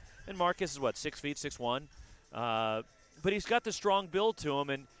height. And Marcus is, 6 feet, 6'1". But he's got the strong build to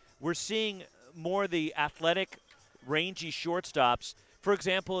him, and we're seeing more the athletic, rangy shortstops. For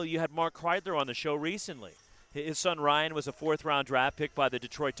example, you had Mark Kreidler on the show recently. His son Ryan was a 4th-round draft pick by the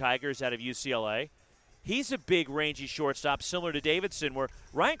Detroit Tigers out of UCLA. He's a big, rangy shortstop, similar to Davidson, where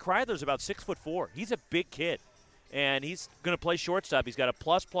Ryan Kreidler's about 6'4". He's a big kid, and he's going to play shortstop. He's got a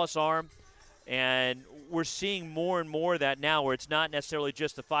plus arm, and we're seeing more and more of that now, where it's not necessarily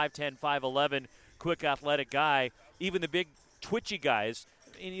just the 5'10", 5'11", quick, athletic guy. Even the big, twitchy guys.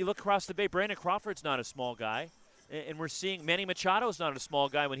 And you look across the bay, Brandon Crawford's not a small guy, and we're seeing Manny Machado's not a small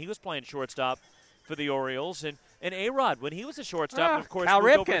guy when he was playing shortstop for the Orioles, and A-Rod when he was a shortstop, and of course, Cal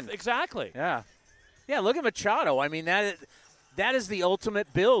Ripken. Exactly. Yeah, look at Machado. I mean, that is the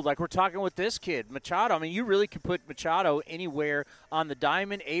ultimate build. Like we're talking with this kid, Machado. I mean, you really could put Machado anywhere on the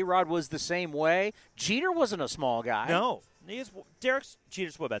diamond. A-Rod was the same way. Jeter wasn't a small guy. No. Derek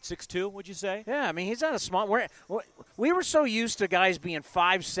Jeter's, about 6'2", would you say? Yeah, I mean, he's not a small – we were so used to guys being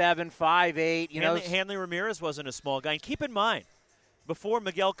 5'7", 5'8", Hanley Ramirez wasn't a small guy. And keep in mind, before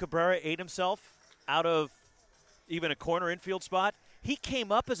Miguel Cabrera ate himself out of even a corner infield spot, he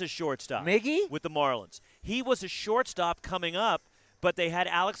came up as a shortstop. Miggy? With the Marlins. He was a shortstop coming up, but they had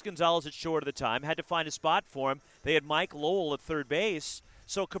Alex Gonzalez at short at the time, had to find a spot for him. They had Mike Lowell at third base.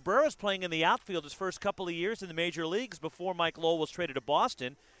 So Cabrera's playing in the outfield his first couple of years in the major leagues before Mike Lowell was traded to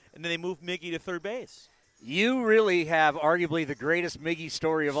Boston, and then they moved Miggy to third base. You really have arguably the greatest Miggy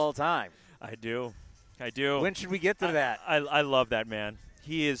story of all time. I do. When should we get to that? I love that man.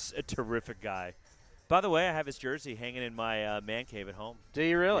 He is a terrific guy. By the way, I have his jersey hanging in my man cave at home. Do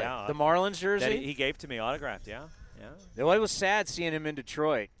you really? Yeah. The Marlins jersey? That he gave to me autographed, yeah. Well, it was sad seeing him in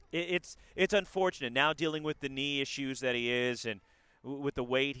Detroit. It's unfortunate now dealing with the knee issues that he is and with the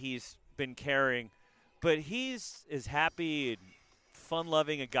weight he's been carrying. But he's as happy and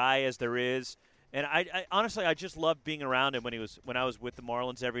fun-loving a guy as there is. And I honestly, I just loved being around him when I was with the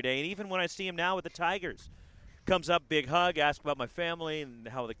Marlins every day. And even when I see him now with the Tigers, comes up, big hug, asks about my family and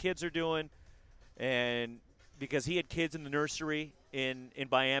how the kids are doing. And because he had kids in the nursery in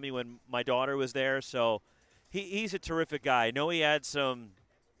Miami when my daughter was there. So he's a terrific guy. I know he had some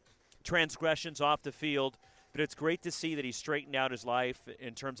transgressions off the field, but it's great to see that he's straightened out his life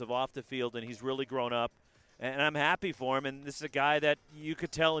in terms of off the field, and he's really grown up. And I'm happy for him. And this is a guy that you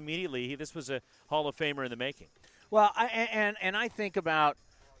could tell immediately this was a Hall of Famer in the making. Well, I think about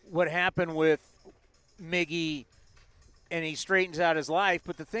what happened with Miggy, and he straightens out his life.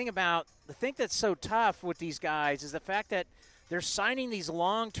 But the thing that's so tough with these guys is the fact that they're signing these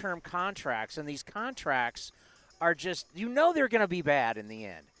long-term contracts, and these contracts are just, they're going to be bad in the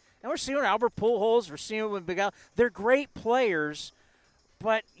end. And we're seeing Albert Pujols, we're seeing it with Miguel. They're great players,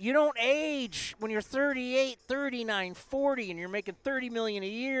 but you don't age when you're 38, 39, 40, and you're making $30 million a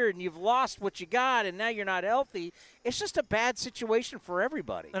year, and you've lost what you got, and now you're not healthy. It's just a bad situation for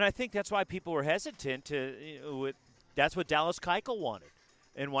everybody. And I think that's why people were hesitant to. That's what Dallas Keuchel wanted,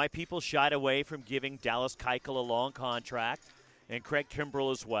 and why people shied away from giving Dallas Keuchel a long contract, and Craig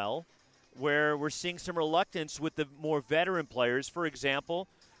Kimbrell as well, where we're seeing some reluctance with the more veteran players. For example,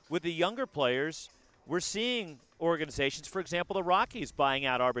 with the younger players, we're seeing organizations, for example, the Rockies buying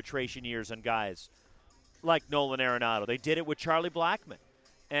out arbitration years on guys like Nolan Arenado. They did it with Charlie Blackmon.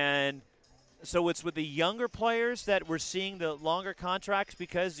 And so it's with the younger players that we're seeing the longer contracts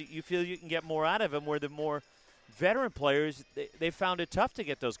because you feel you can get more out of them, where the more veteran players, they found it tough to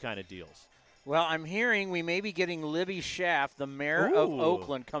get those kind of deals. Well, I'm hearing we may be getting Libby Schaaf, the mayor of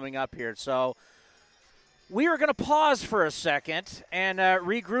Oakland, coming up here. So we are going to pause for a second and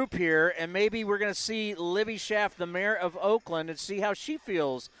regroup here, and maybe we're going to see Libby Schaaf, the mayor of Oakland, and see how she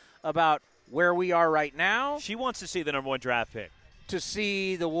feels about where we are right now. She wants to see the number 1 draft pick. To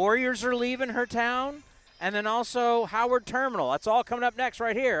see the Warriors are leaving her town, and then also Howard Terminal. That's all coming up next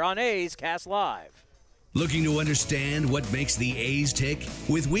right here on A's Cast Live. Looking to understand what makes the A's tick?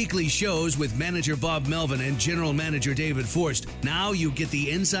 With weekly shows with manager Bob Melvin and general manager David Forst, now you get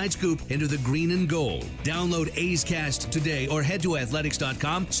the inside scoop into the green and gold. Download A's Cast today or head to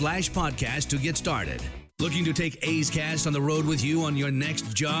athletics.com/podcast to get started. Looking to take A's Cast on the road with you on your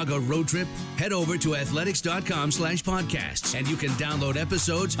next jog or road trip? Head over to athletics.com/podcasts and you can download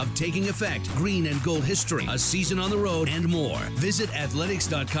episodes of Taking Effect, Green and Gold History, A Season on the Road, and more. Visit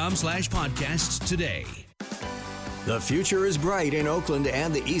athletics.com/podcasts today. The future is bright in Oakland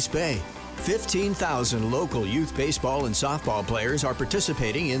and the East Bay. 15,000 local youth baseball and softball players are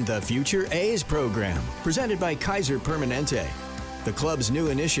participating in the Future A's program, presented by Kaiser Permanente. The club's new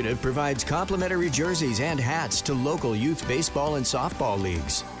initiative provides complimentary jerseys and hats to local youth baseball and softball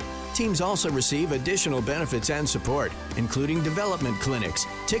leagues. Teams also receive additional benefits and support, including development clinics,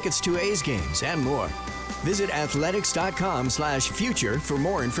 tickets to A's games, and more. Visit athletics.com/future for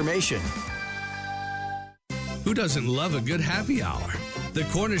more information. Who doesn't love a good happy hour? The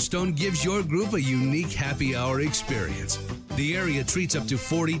Cornerstone gives your group a unique happy hour experience. The area treats up to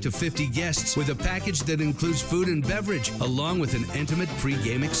 40 to 50 guests with a package that includes food and beverage, along with an intimate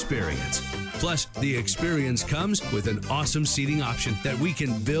pregame experience. Plus, the experience comes with an awesome seating option that we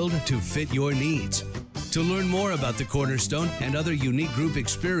can build to fit your needs. To learn more about the Cornerstone and other unique group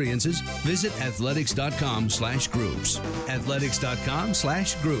experiences, visit athletics.com/groups.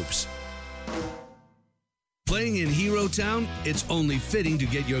 Athletics.com/groups. Playing in Hero Town, it's only fitting to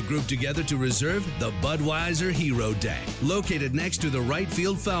get your group together to reserve the Budweiser Hero Deck. Located next to the right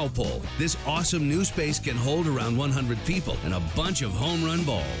field foul pole, this awesome new space can hold around 100 people and a bunch of home run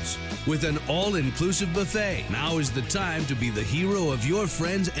balls. With an all-inclusive buffet, now is the time to be the hero of your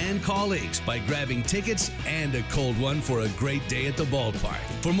friends and colleagues by grabbing tickets and a cold one for a great day at the ballpark.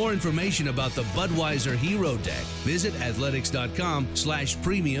 For more information about the Budweiser Hero Deck, visit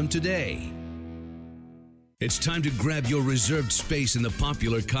athletics.com/premium today. It's time to grab your reserved space in the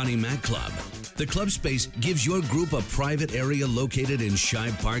popular Connie Mack Club. The club space gives your group a private area located in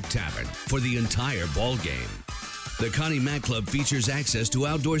Shibe Park Tavern for the entire ball game. The Connie Mack Club features access to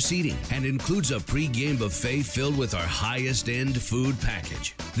outdoor seating and includes a pre-game buffet filled with our highest-end food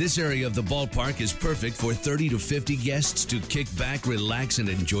package. This area of the ballpark is perfect for 30 to 50 guests to kick back, relax, and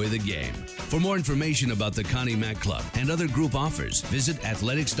enjoy the game. For more information about the Connie Mack Club and other group offers, visit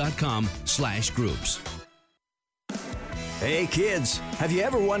athletics.com/groups. Hey kids, have you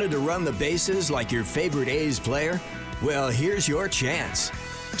ever wanted to run the bases like your favorite A's player? Well, here's your chance.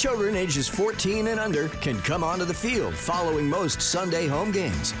 Children ages 14 and under can come onto the field following most Sunday home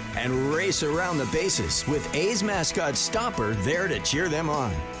games and race around the bases with A's mascot Stomper there to cheer them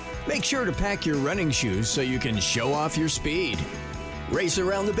on. Make sure to pack your running shoes so you can show off your speed. Race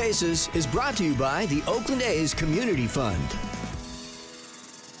Around the Bases is brought to you by the Oakland A's Community Fund.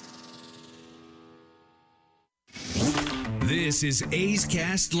 This is A's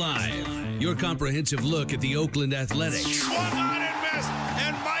Cast Live, your comprehensive look at the Oakland Athletics. Swung on and missed,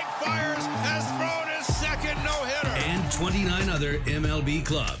 and Mike Fiers has thrown his second no-hitter. And 29 other MLB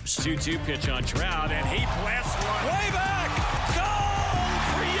clubs. 2-2 pitch on Trout, and he blasts one way back. Goal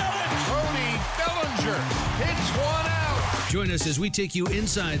for Yelich. Cody Bellinger hits one out. Join us as we take you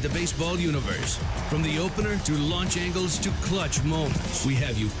inside the baseball universe. From the opener to launch angles to clutch moments, we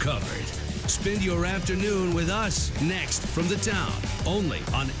have you covered. Spend your afternoon with us next from the town, only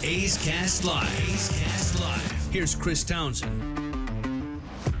on A's Cast Live. A's Cast Live. Here's Chris Townsend.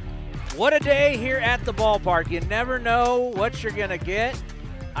 What a day here at the ballpark. You never know what you're going to get.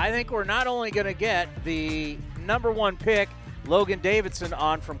 I think we're not only going to get the number one pick, Logan Davidson,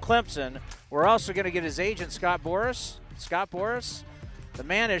 on from Clemson, we're also going to get his agent, Scott Boras. Scott Boras, the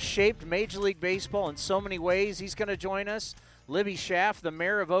man has shaped Major League Baseball in so many ways. He's going to join us. Libby Schaaf, the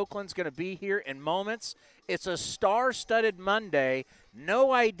mayor of Oakland, is going to be here in moments. It's a star-studded Monday.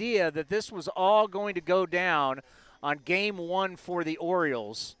 No idea that this was all going to go down on Game 1 for the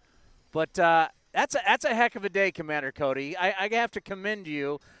Orioles. But that's a heck of a day, Commander Cody. I have to commend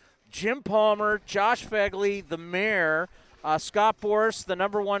you. Jim Palmer, Josh Fegley, the mayor, Scott Boras, the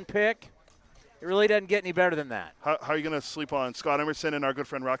number one pick. It really doesn't get any better than that. How are you going to sleep on Scott Emerson and our good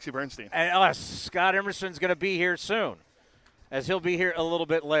friend Roxy Bernstein? And Scott Emerson's going to be here soon, as he'll be here a little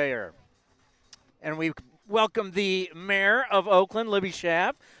bit later. And we welcome the mayor of Oakland, Libby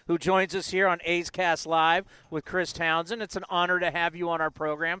Schaaf, who joins us here on A's Cast Live with Chris Townsend. It's an honor to have you on our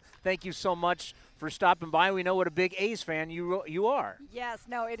program. Thank you so much for stopping by. We know what a big A's fan you are. Yes,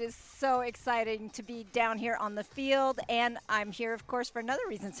 no, it is so exciting to be down here on the field, and I'm here, of course, for another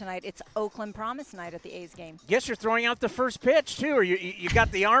reason tonight. It's Oakland Promise Night at the A's game. Guess you're throwing out the first pitch, too. Are you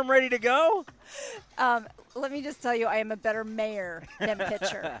got the arm ready to go? Let me just tell you, I am a better mayor than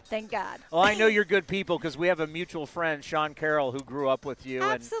pitcher. Thank God. Well, I know you're good people because we have a mutual friend, Sean Carroll, who grew up with you.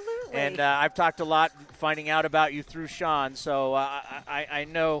 Absolutely. And I've talked a lot finding out about you through Sean, so I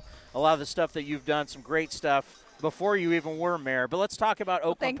know a lot of the stuff that you've done, some great stuff before you even were mayor. But let's talk about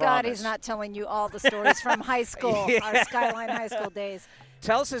Oakland Thank Promise. God he's not telling you all the stories from high school, our Skyline High School days.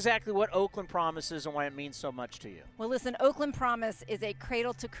 Tell us exactly what Oakland Promise is and why it means so much to you. Well, listen, Oakland Promise is a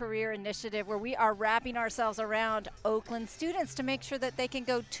cradle-to-career initiative where we are wrapping ourselves around Oakland students to make sure that they can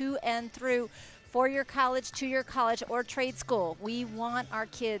go to and through 4-year college, 2-year college, or trade school. We want our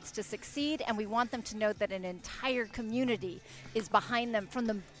kids to succeed, and we want them to know that an entire community is behind them from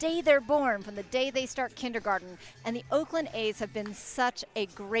the day they're born, from the day they start kindergarten. And the Oakland A's have been such a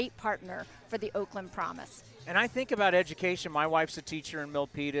great partner for the Oakland Promise. And I think about education. My wife's a teacher in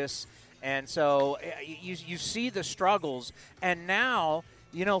Milpitas, and so you see the struggles. And now,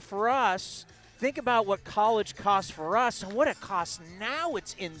 for us, think about what college costs for us and what it costs now.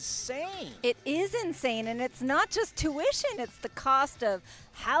 It's insane. It is insane, and it's not just tuition. It's the cost of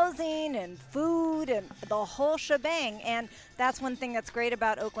housing and food and the whole shebang. And that's one thing that's great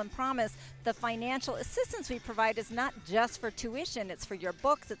about Oakland Promise. The financial assistance we provide is not just for tuition. It's for your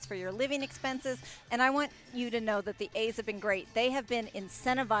books. It's for your living expenses. And I want you to know that the A's have been great. They have been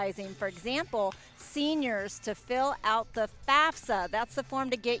incentivizing, for example, seniors to fill out the FAFSA. That's the form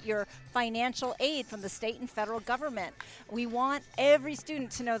to get your financial aid from the state and federal government. We want every student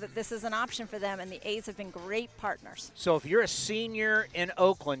to know that this is an option for them, and the A's have been great partners. So if you're a senior in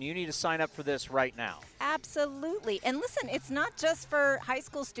Oakland, you need to sign up for this right now. Absolutely. And listen, it's not just for high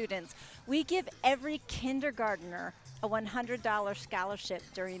school students. We give every kindergartner a $100 scholarship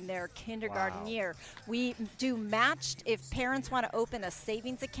during their kindergarten year. We do matched. If parents want to open a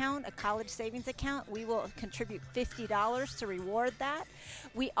savings account, a college savings account, we will contribute $50 to reward that.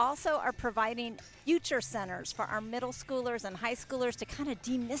 We also are providing future centers for our middle schoolers and high schoolers to kind of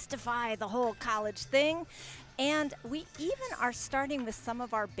demystify the whole college thing. And we even are starting with some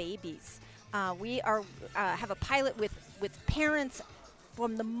of our babies. We have a pilot with parents.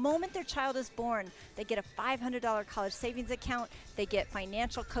 From the moment their child is born, they get a $500 college savings account. They get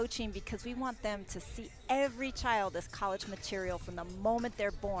financial coaching because we want them to see every child as college material from the moment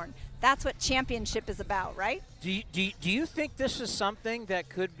they're born. That's what championship is about, right? Do you think this is something that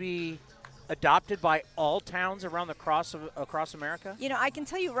could be adopted by all towns around across America? I can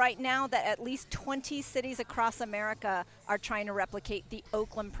tell you right now that at least 20 cities across America are trying to replicate the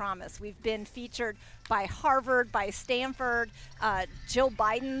Oakland Promise. We've been featured by Harvard, by Stanford. Jill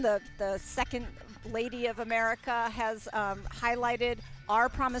Biden, the second lady of America, has highlighted our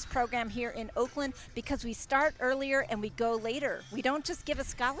Promise program here in Oakland because we start earlier and we go later. We don't just give a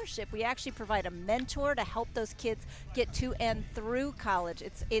scholarship. We actually provide a mentor to help those kids get to and through college.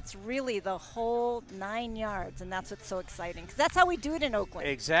 It's really the whole 9 yards, and that's what's so exciting because that's how we do it in Oakland.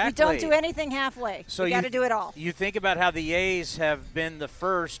 Exactly. We don't do anything halfway. So we got to do it all. You think about how the A's have been the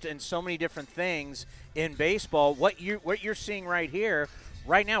first in so many different things in baseball. What you're seeing right here.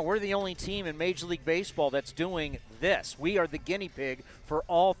 Right now, we're the only team in Major League Baseball that's doing this. We are the guinea pig for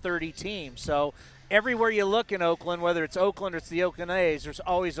all 30 teams. So everywhere you look in Oakland, whether it's Oakland or it's the Oakland A's, there's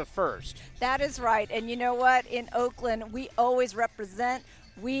always a first. That is right. And you know what? In Oakland, we always represent.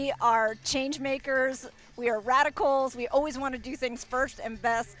 We are change makers. We are radicals. We always want to do things first and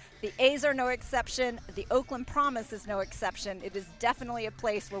best. The A's are no exception. The Oakland Promise is no exception. It is definitely a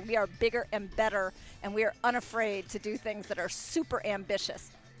place where we are bigger and better, and we are unafraid to do things that are super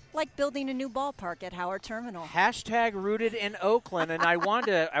ambitious, like building a new ballpark at Howard Terminal. # rooted in Oakland, and I want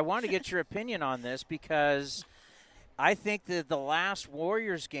to get your opinion on this because I think that the last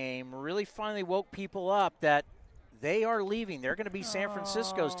Warriors game really finally woke people up that they are leaving. They're going to be San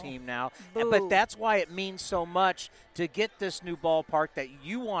Francisco's team now. But that's why it means so much to get this new ballpark that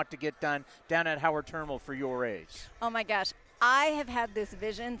you want to get done down at Howard Terminal for your A's. Oh, my gosh. I have had this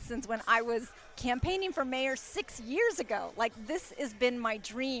vision since when I was campaigning for mayor 6 years ago. Like, this has been my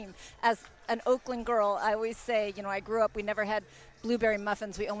dream as an Oakland girl. I always say, I grew up, we never had blueberry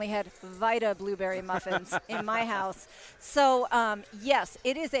muffins. We only had Vita blueberry muffins in my house. So, yes,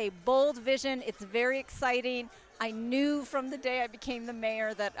 it is a bold vision. It's very exciting. I knew from the day I became the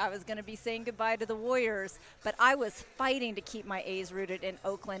mayor that I was going to be saying goodbye to the Warriors, but I was fighting to keep my A's rooted in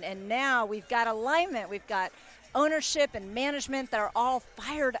Oakland. And now we've got alignment. We've got ownership and management that are all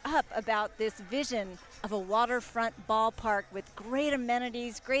fired up about this vision of a waterfront ballpark with great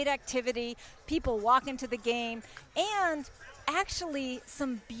amenities, great activity, people walking to the game, and actually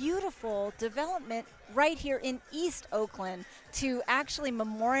some beautiful development right here in East Oakland to actually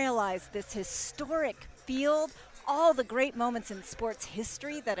memorialize this historic field, all the great moments in sports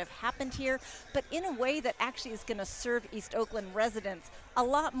history that have happened here, but in a way that actually is going to serve East Oakland residents a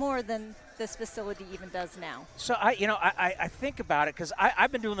lot more than this facility even does now. So I think about it because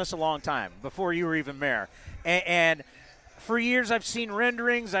I've been doing this a long time before you were even mayor, and for years I've seen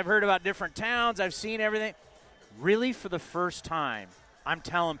renderings, I've heard about different towns, I've seen everything. Really, for the first time, I'm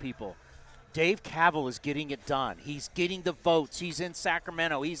telling people, Dave Kaval is getting it done. He's getting the votes. He's in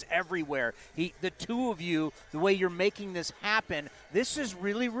Sacramento. He's everywhere. The two of you, the way you're making this happen, this is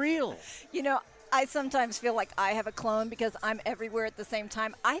really real. I sometimes feel like I have a clone because I'm everywhere at the same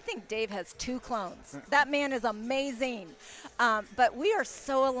time. I think Dave has 2 clones. That man is amazing. But we are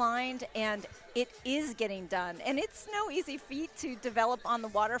so aligned, and it is getting done. And it's no easy feat to develop on the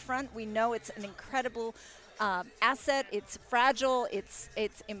waterfront. We know it's an incredible asset. It's fragile. It's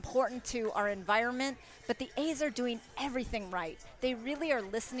important to our environment. But the A's are doing everything right. They really are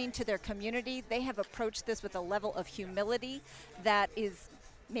listening to their community. They have approached this with a level of humility that is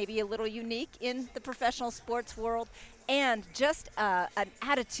maybe a little unique in the professional sports world, and just an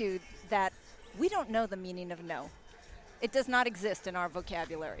attitude that we don't know the meaning of no. It does not exist in our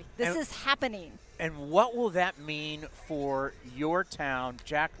vocabulary. This is happening. And what will that mean for your town,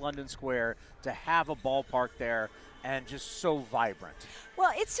 Jack London Square, to have a ballpark there and just so vibrant?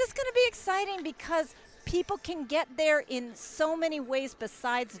 Well, it's just going to be exciting because people can get there in so many ways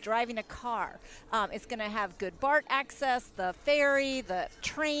besides driving a car. It's going to have good BART access, the ferry, the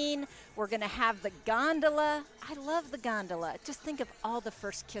train. We're going to have the gondola. I love the gondola. Just think of all the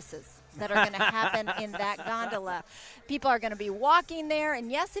first kisses that are going to happen in that gondola. People are going to be walking there, and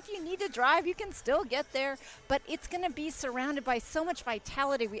yes, if you need to drive, you can still get there, but it's going to be surrounded by so much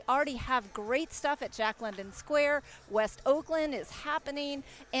vitality. We already have great stuff at Jack London Square. West Oakland is happening,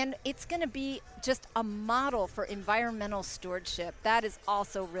 and it's going to be just a model for environmental stewardship. That is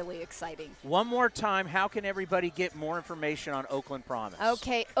also really exciting. One more time, how can everybody get more information on Oakland Promise?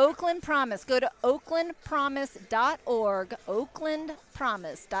 Okay, Oakland Promise. Go to oaklandpromise.org,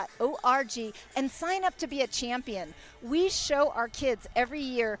 oaklandpromise.org, and sign up to be a champion. We show our kids every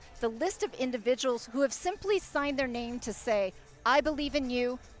year the list of individuals who have simply signed their name to say, I believe in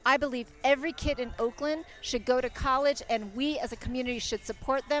you. I believe every kid in Oakland should go to college, and we as a community should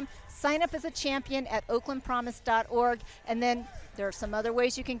support them. Sign up as a champion at oaklandpromise.org, and then there are some other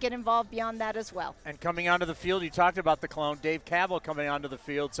ways you can get involved beyond that as well. And coming onto the field, you talked about the clone, Dave Kaval coming onto the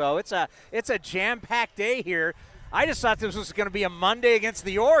field. So it's a jam-packed day here. I just thought this was going to be a Monday against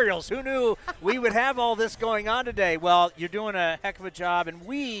the Orioles. Who knew we would have all this going on today? Well, you're doing a heck of a job, and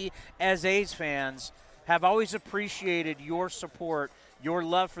we, as A's fans, have always appreciated your support, your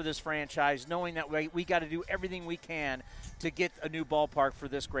love for this franchise, knowing that we got to do everything we can to get a new ballpark for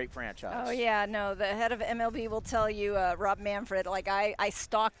this great franchise. Oh, yeah, no, the head of MLB will tell you, Rob Manfred, like I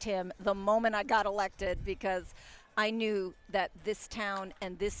stalked him the moment I got elected because I knew that this town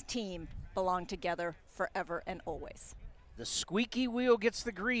and this team belong together forever and always. The squeaky wheel gets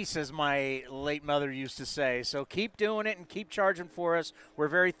the grease, as my late mother used to say. So keep doing it and keep charging for us. We're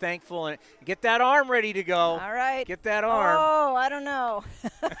very thankful. And get that arm ready to go. All right. Get that arm. Oh, I don't know.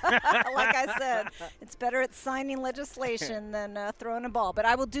 Like I said, it's better at signing legislation than throwing a ball. But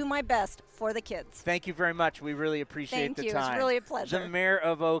I will do my best for the kids. Thank you very much. We really appreciate the time. Thank you. It's really a pleasure. The mayor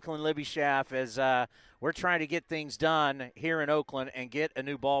of Oakland, Libby Schaaf, as we're trying to get things done here in Oakland and get a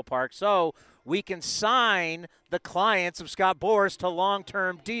new ballpark so we can sign the clients of Scott Boras to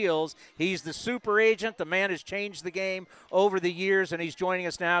long-term deals. He's the super agent. The man has changed the game over the years, and he's joining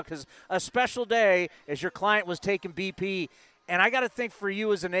us now because a special day as your client was taking BP. And I got to think for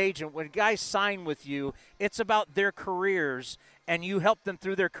you as an agent, when guys sign with you, it's about their careers, and you help them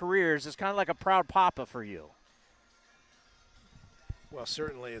through their careers. It's kind of like a proud papa for you. Well,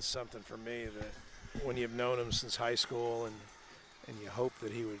 certainly it's something for me that when you've known him since high school and you hope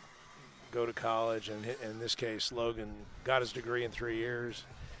that he would go to college, and in this case, Logan got his degree in 3 years,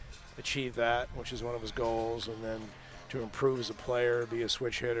 achieved that, which is one of his goals, and then to improve as a player, be a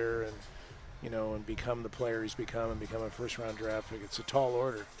switch hitter, and and become the player he's become and become a first-round draft pick. It's a tall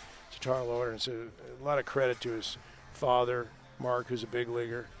order. And so a lot of credit to his father, Mark, who's a big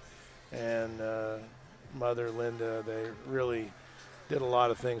leaguer, and mother, Linda. They really did a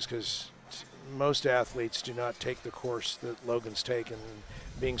lot of things because most athletes do not take the course that Logan's taken,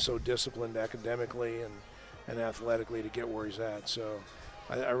 being so disciplined academically and athletically to get where he's at. So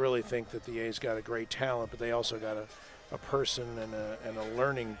I really think that the A's got a great talent, but they also got a person and a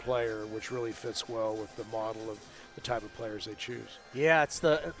learning player, which really fits well with the model of the type of players they choose. Yeah, it's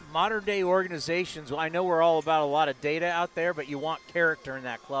the modern day organizations. I know we're all about a lot of data out there, but you want character in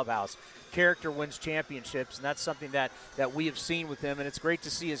that clubhouse. Character wins championships, and that's something that we have seen with him, and it's great to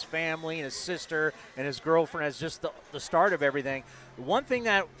see his family and his sister and his girlfriend as just the start of everything. One thing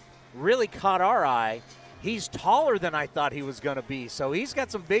that really caught our eye, he's taller than I thought he was going to be, so he's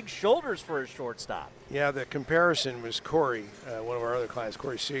got some big shoulders for a shortstop. Yeah, the comparison was Corey, one of our other clients,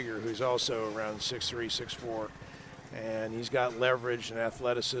 Corey Seager, who's also around 6'3", 6'4", and he's got leverage and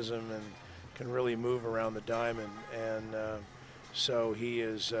athleticism and can really move around the diamond, and so he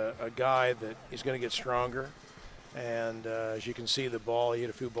is a guy that he's going to get stronger. And as you can see, the ball, he hit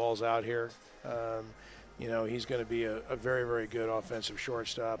a few balls out here. He's going to be a very, very good offensive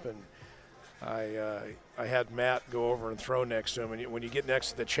shortstop. And I had Matt go over and throw next to him, and when you get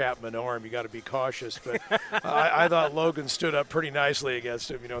next to the Chapman arm, you got to be cautious. But I thought Logan stood up pretty nicely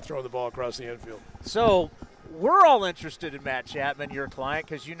against him, throwing the ball across the infield. So we're all interested in Matt Chapman, your client,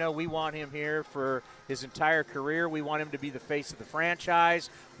 because we want him here for his entire career. We want him to be the face of the franchise.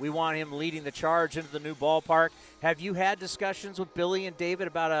 We want him leading the charge into the new ballpark. Have you had discussions with Billy and David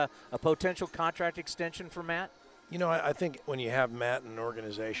about a potential contract extension for Matt? I think when you have Matt in an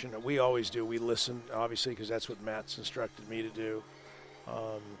organization, we always do. We listen, obviously, because that's what Matt's instructed me to do,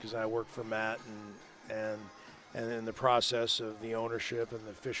 because I work for Matt and in the process of the ownership and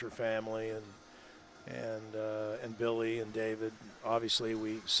the Fisher family and Billy and David, obviously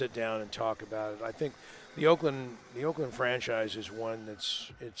we sit down and talk about it. I think the Oakland franchise is one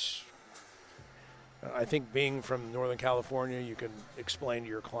I think being from Northern California, you can explain to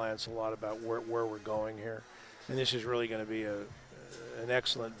your clients a lot about where we're going here. And this is really going to be an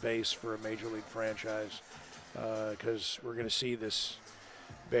excellent base for a Major League franchise because we're going to see this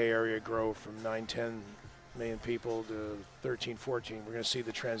Bay Area grow from 9-10 million people to 13-14. We're going to see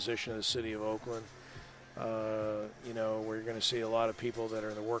the transition of the city of Oakland. We're going to see a lot of people that are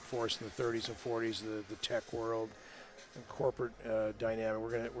in the workforce in the 30s and 40s, the tech world, and corporate dynamic.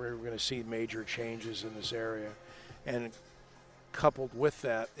 We're going to see major changes in this area, and coupled with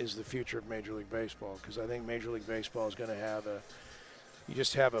that is the future of Major League Baseball, because I think Major League Baseball is going to have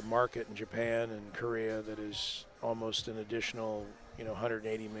a market in Japan and Korea that is almost an additional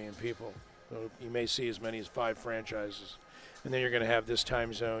 180 million people. So you may see as many as 5 franchises, and then you're going to have this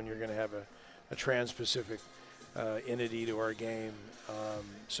time zone. You're going to have a trans-Pacific entity to our game.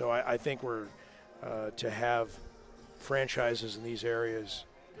 So I think we're to have franchises in these areas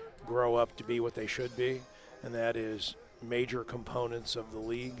grow up to be what they should be, and that is major components of the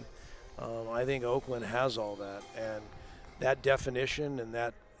league. I think Oakland has all that, and that definition and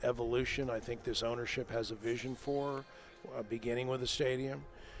that evolution, I think this ownership has a vision for, beginning with the stadium.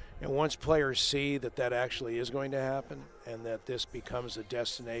 And once players see that actually is going to happen and that this becomes a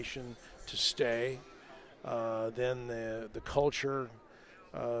destination to stay, then the culture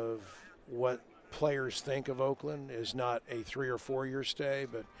of what players think of Oakland is not a 3 or 4 year stay,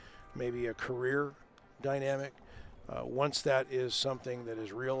 but maybe a career dynamic. Once that is something that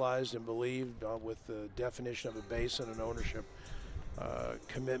is realized and believed with the definition of a base and an ownership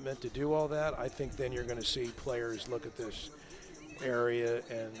commitment to do all that, I think then you're going to see players look at this area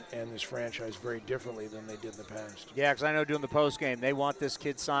and this franchise very differently than they did in the past. Yeah, because I know doing the post game, they want this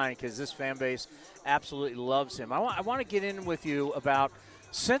kid signed because this fan base absolutely loves him. I want to get in with you about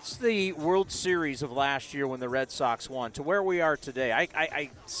since the World Series of last year when the Red Sox won to where we are today. I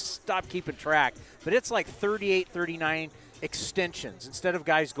stopped keeping track, but it's like 38, 39 extensions instead of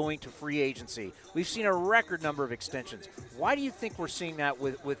guys going to free agency. We've seen a record number of extensions. Why do you think we're seeing that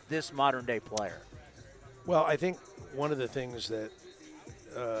with this modern-day player? Well, I think one of the things that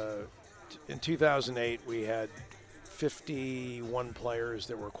in 2008 we had 51 players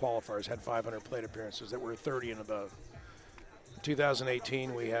that were qualifiers, had 500 plate appearances, that were 30 and above.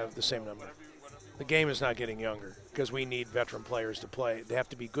 2018, we have the same number. The game is not getting younger because we need veteran players to play. They have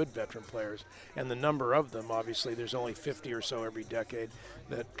to be good veteran players, and the number of them, obviously, there's only 50 or so every decade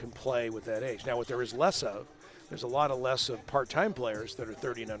that can play with that age. Now, what there is less of, there's a lot less of part-time players that are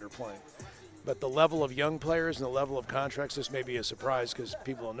 30 and under playing. But the level of young players and the level of contracts, this may be a surprise because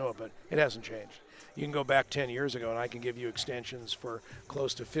people don't know it, but it hasn't changed. You can go back 10 years ago, and I can give you extensions for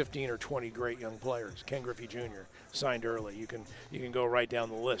close to 15 or 20 great young players. Ken Griffey Jr. signed early. You can go right down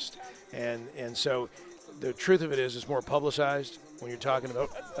the list. And so the truth of it is it's more publicized when you're talking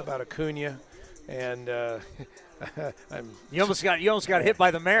about Acuna. And you almost got hit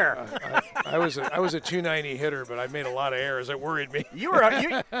by the mayor. I was a 290 hitter, but I made a lot of errors. It worried me. You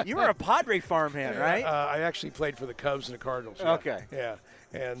were a Padre farmhand, right? I actually played for the Cubs and the Cardinals. Yeah. Okay. Yeah,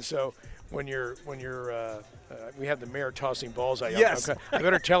 and so when you're we have the mayor tossing balls at you. Yes. I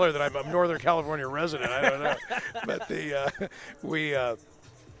better tell her that I'm a Northern California resident. I don't know, but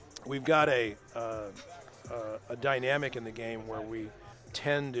we've got a dynamic in the game where we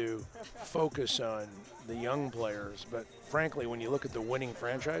tend to focus on the young players, but frankly, when you look at the winning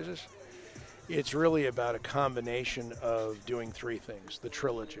franchises, it's really about a combination of doing 3 things, the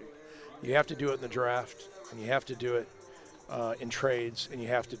trilogy. You have to do it in the draft, and you have to do it in trades, and you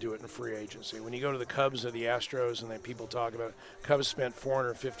have to do it in free agency. When you go to the Cubs or the Astros, and people talk about it, Cubs spent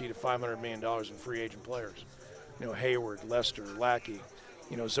 $450 to $500 million in free agent players. Hayward, Lester, Lackey,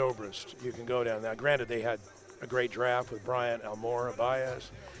 Zobrist. You can go down that. Granted, they had a great draft with Bryant, Almora,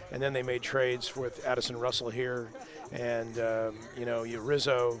 Baez, and then they made trades with Addison Russell here and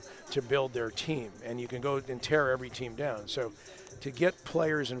Rizzo to build their team, and you can go and tear every team down. So to get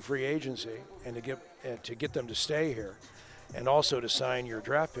players in free agency and to get them to stay here, and also to sign your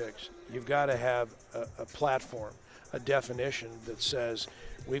draft picks, you've got to have a platform, a definition that says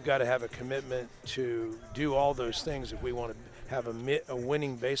we've got to have a commitment to do all those things if we want to have a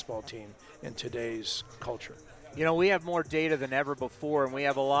winning baseball team in today's culture. You know, we have more data than ever before, and we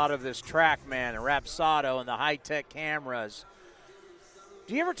have a lot of this TrackMan and Rapsodo and the high-tech cameras.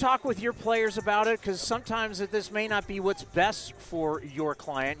 Do you ever talk with your players about it? Because sometimes this may not be what's best for your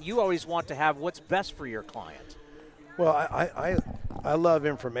client. You always want to have what's best for your client. Well, I love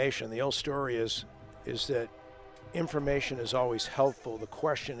information. The old story is that information is always helpful. The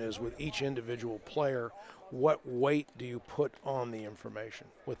question is, with each individual player, what weight do you put on the information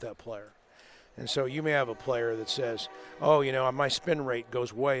with that player? And so you may have a player that says, oh, my spin rate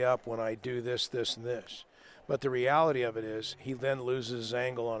goes way up when I do this, this, and this. But the reality of it is he then loses his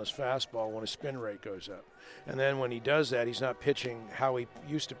angle on his fastball when his spin rate goes up. And then when he does that, he's not pitching how he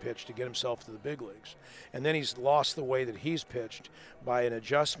used to pitch to get himself to the big leagues. And then he's lost the way that he's pitched by an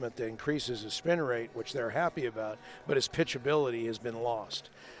adjustment that increases his spin rate, which they're happy about, but his pitchability has been lost.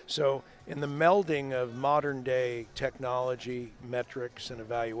 So in the melding of modern day technology, metrics, and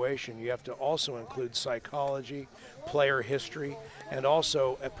evaluation, you have to also include psychology, player history, and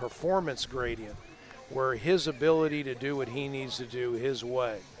also a performance gradient where his ability to do what he needs to do his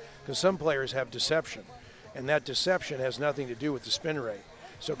way. Because some players have deception, and that deception has nothing to do with the spin rate.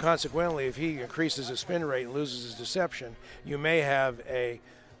 So consequently, if he increases his spin rate and loses his deception, you may have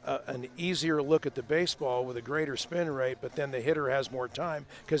an easier look at the baseball with a greater spin rate, but then the hitter has more time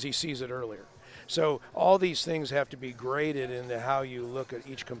because he sees it earlier. So all these things have to be graded into how you look at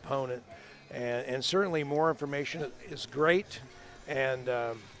each component, and certainly more information is great, and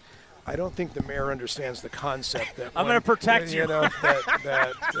I don't think the mayor understands the concept that I'm going to protect you.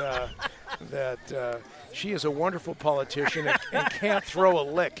 That she is a wonderful politician and can't throw a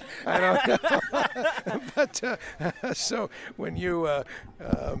lick. I don't know. But so when you, I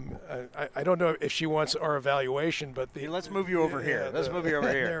don't know if she wants our evaluation, but let's move you over here. Let's move you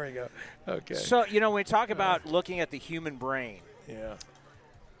over here. There we go. Okay. So when we talk about looking at the human brain, yeah.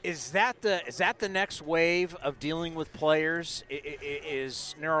 Is that the next wave of dealing with players?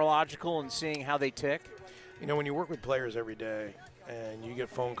 Is neurological and seeing how they tick? When you work with players every day and you get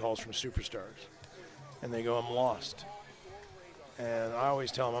phone calls from superstars and they go, I'm lost. And I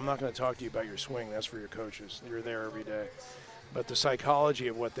always tell them, I'm not going to talk to you about your swing. That's for your coaches. You're there every day. But the psychology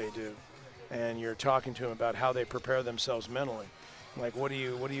of what they do, and you're talking to them about how they prepare themselves mentally. Like, what are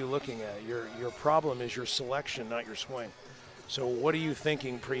you looking at? Your problem is your selection, not your swing. So what are you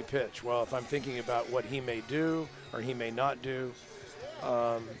thinking pre-pitch? Well, if I'm thinking about what he may do or he may not do,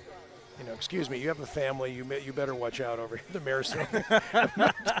 excuse me, you have a family, you better watch out over here, the mayor's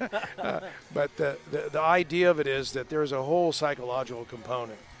but the idea of it is that there's a whole psychological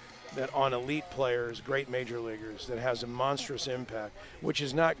component that on elite players, great major leaguers, that has a monstrous impact, which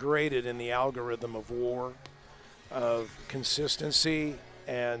is not graded in the algorithm of WAR, of consistency,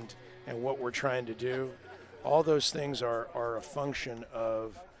 and what we're trying to do. All those things are a function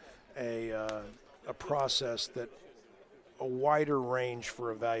of a process that a wider range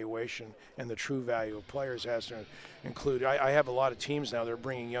for evaluation and the true value of players has to include. I have a lot of teams now that are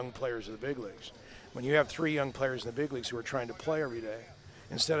bringing young players to the big leagues. When you have 3 young players in the big leagues who are trying to play every day,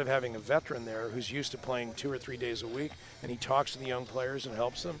 instead of having a veteran there who's used to playing 2 or 3 days a week and he talks to the young players and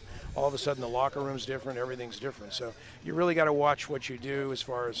helps them, all of a sudden the locker room's different, everything's different. So you really got to watch what you do as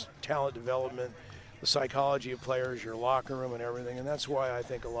far as talent development, the psychology of players, your locker room, and everything. And that's why I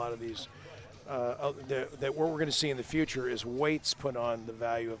think a lot of these, that what we're going to see in the future is weights put on the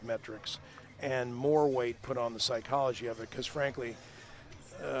value of metrics and more weight put on the psychology of it, because frankly,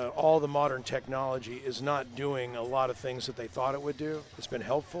 all the modern technology is not doing a lot of things that they thought it would do. It's been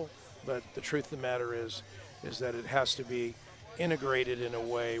helpful, but the truth of the matter is that it has to be integrated in a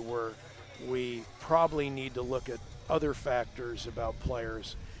way where we probably need to look at other factors about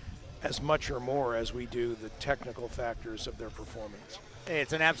players as much or more as we do the technical factors of their performance. Hey,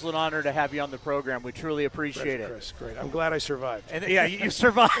 it's an absolute honor to have you on the program. We truly appreciate it. Chris, great. I'm glad I survived. And, yeah, you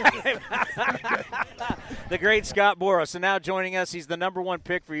survived. The great Scott Boras. And now joining us, he's the #1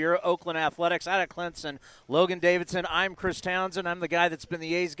 pick for your Oakland Athletics out of Clemson, Logan Davidson. I'm Chris Townsend. I'm the guy that's been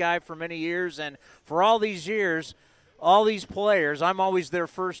the A's guy for many years. And for all these years, all these players, I'm always their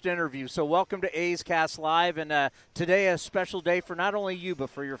first interview. So welcome to A's Cast Live. And today a special day for not only you, but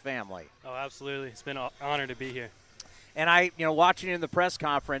for your family. Oh, absolutely. It's been an honor to be here. And watching you in the press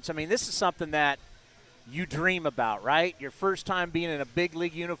conference, I mean, this is something that you dream about, right? Your first time being in a big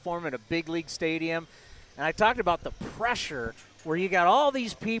league uniform in a big league stadium. and I talked about the pressure where you got all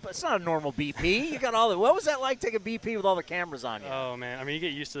these people. It's not a normal BP. You got all the. What was that like taking BP with all the cameras on you? Oh, man. I mean, you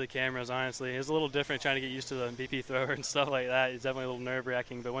get used to the cameras, honestly. It's a little different trying to get used to the BP thrower and stuff like that. It's definitely a little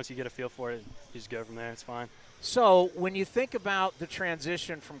nerve-wracking, but once you get a feel for it, you just go from there. It's fine. So when you think about the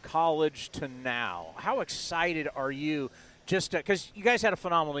transition from college to now, how excited are you? Just because you guys had a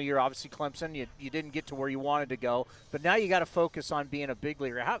phenomenal year, obviously Clemson, you didn't get to where you wanted to go, but now you got to focus on being a big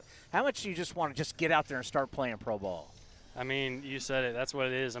leaguer. How much do you just want to just get out there and start playing pro ball? I mean, you said it. That's what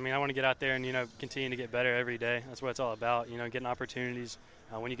it is. I mean, I want to get out there and, continue to get better every day. That's what it's all about, getting opportunities.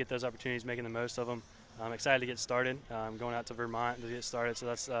 When you get those opportunities, making the most of them. I'm excited to get started. I'm going out to Vermont to get started, so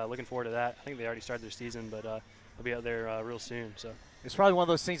that's looking forward to that. I think they already started their season, but I'll be out there real soon. So it's probably one of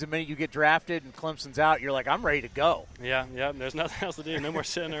those things the minute you get drafted and Clemson's out, you're like, I'm ready to go. Yeah, there's nothing else to do. No more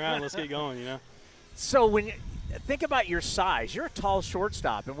sitting around. Let's get going, So when you think about your size, you're a tall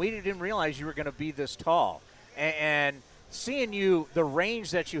shortstop, and we didn't realize you were going to be this tall. And seeing you, the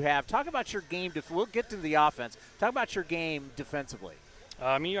range that you have, talk about your game. We'll get to the offense. Talk about your game defensively.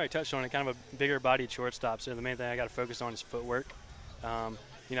 I mean, you already touched on it, kind of a bigger-bodied shortstop, so the main thing I got to focus on is footwork. I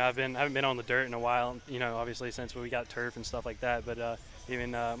haven't been on the dirt in a while, obviously since we got turf and stuff like that, but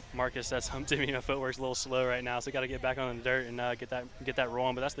even Marcus said something to me, footwork's a little slow right now, so got to get back on the dirt and get that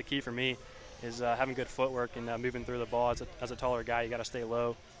rolling. But that's the key for me is having good footwork and moving through the ball. As a taller guy, you got to stay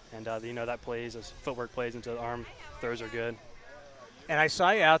low. And, that plays, as footwork plays into the arm, throws are good. And I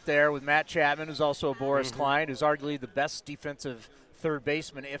saw you out there with Matt Chapman, who's also a Boris client, who's arguably the best defensive third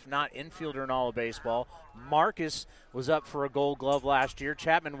baseman, if not infielder in all of baseball. Marcus was up for a Gold Glove last year.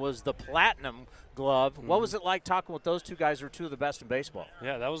 Chapman was the Platinum Glove. What was it like talking with those two guys who are two of the best in baseball?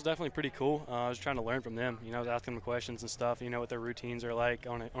 Yeah, that was definitely pretty cool. I was trying to learn from them. I was asking them questions and stuff, what their routines are like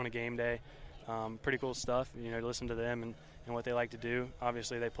on a game day. Pretty cool stuff, listen to them and what they like to do.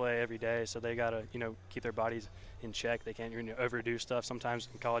 Obviously, they play every day, so they got to, keep their bodies in check. They can't overdo stuff. Sometimes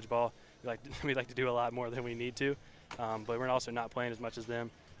in college ball, we like to do a lot more than we need to, but we're also not playing as much as them.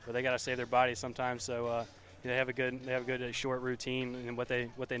 But they got to save their bodies sometimes, so they have a good short routine and what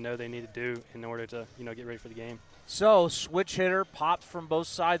they know they need to do in order to get ready for the game. So switch hitter, pops from both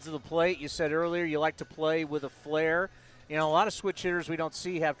sides of the plate. You said earlier you like to play with a flair. A lot of switch hitters we don't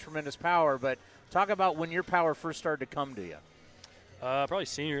see have tremendous power, but talk about when your power first started to come to you. Probably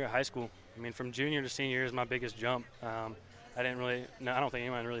senior year of high school. I mean, from junior to senior year is my biggest jump. I don't think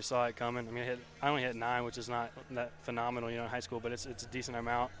anyone really saw it coming. I mean, I only hit 9, which is not that phenomenal, in high school, but it's a decent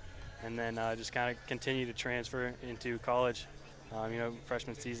amount. And then just kind of continue to transfer into college,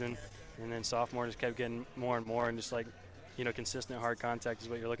 freshman season, and then sophomore just kept getting more and more, and just consistent hard contact is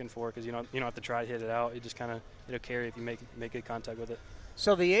what you're looking for because you don't have to try to hit it out. It just kind of carry if you make good contact with it.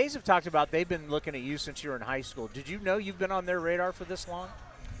 So the A's have talked about they've been looking at you since you were in high school. Did you know you've been on their radar for this long?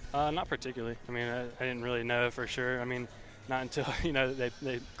 Not particularly. I mean, I didn't really know for sure. I mean, not until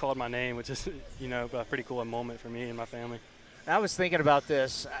they called my name, which is a pretty cool moment for me and my family. I was thinking about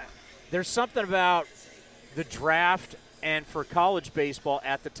this. There's something about the draft and for college baseball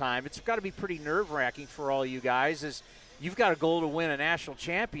at the time. It's got to be pretty nerve-wracking for all you guys. Is you've got a goal to win a national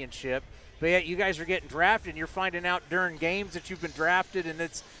championship, but yet you guys are getting drafted and you're finding out during games that you've been drafted. And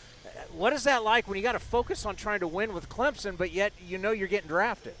what is that like when you got to focus on trying to win with Clemson, but yet you're getting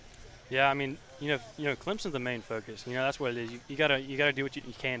drafted? Yeah, I mean, Clemson's the main focus. That's what it is. You gotta do what you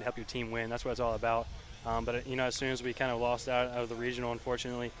can to help your team win. That's what it's all about. But as soon as we kind of lost out of the regional,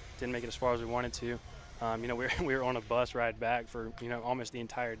 unfortunately, didn't make it as far as we wanted to. We were on a bus ride back for almost the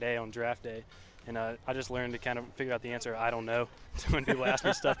entire day on draft day. And I just learned to kind of figure out the answer. I don't know when people ask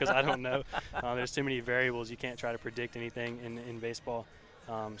me stuff because I don't know. There's too many variables. You can't try to predict anything in baseball.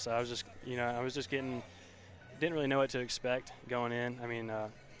 So I was just, didn't really know what to expect going in. I mean, I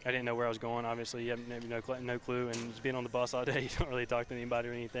didn't know where I was going. Obviously, you have no clue. And just being on the bus all day, you don't really talk to anybody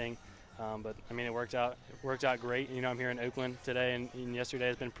or anything. But I mean, it worked out great. I'm here in Oakland today, and yesterday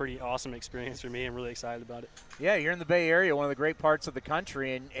has been a pretty awesome experience for me. I'm really excited about it. Yeah, you're in the Bay Area, one of the great parts of the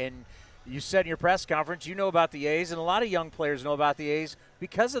country, and you said in your press conference you know about the A's, and a lot of young players know about the A's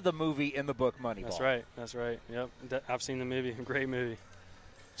because of the movie and the book Moneyball. That's right. Yep, I've seen the movie. Great movie.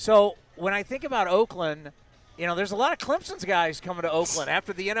 So when I think about Oakland, there's a lot of Clemson's guys coming to Oakland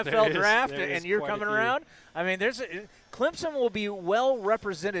after the NFL draft, and you're coming around. I mean, Clemson will be well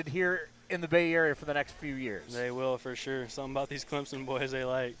represented here in the Bay Area for the next few years. They will, for sure. Something about these Clemson boys they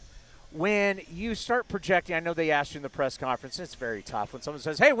like. When you start projecting, I know they asked you in the press conference, it's very tough when someone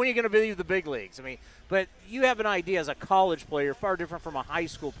says, hey, when are you going to be the big leagues? I mean, but you have an idea as a college player, far different from a high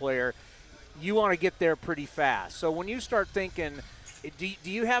school player. You want to get there pretty fast. So when you start thinking Do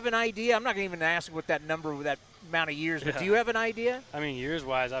you have an idea? I'm not going to even ask what that number, that amount of years, but do you have an idea? I mean,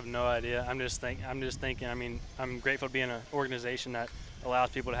 years-wise, I have no idea. I'm just thinking. I mean, I'm grateful to be in an organization that allows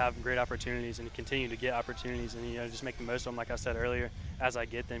people to have great opportunities and to continue to get opportunities, and just make the most of them. Like I said earlier, as I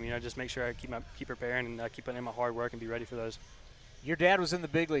get them, just make sure I keep preparing and keep putting in my hard work and be ready for those. Your dad was in the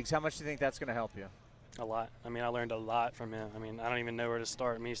big leagues. How much do you think that's going to help you? A lot. I mean, I learned a lot from him. I mean, I don't even know where to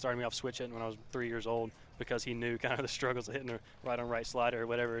start. I mean, he started me off switch hitting when I was 3 years old because he knew kind of the struggles of hitting a right-on-right slider or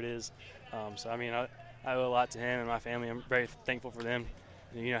whatever it is. So, I mean, I owe a lot to him and my family. I'm very thankful for them.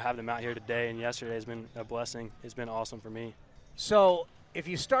 Having them out here today and yesterday has been a blessing. It's been awesome for me. So, if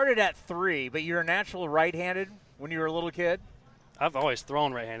you started at 3, but you're a natural right-handed when you were a little kid? I've always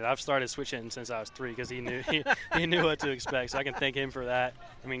thrown right-handed. I've started switch hitting since I was 3 because he knew he knew what to expect. So I can thank him for that.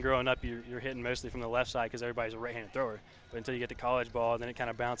 I mean, growing up, you're hitting mostly from the left side because everybody's a right-handed thrower. But until you get to college ball, then it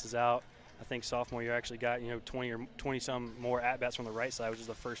kind of bounces out. I think sophomore year I actually got 20-some more at-bats from the right side, which is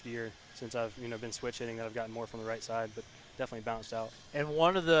the first year since I've been switch hitting that I've gotten more from the right side. But definitely bounced out. And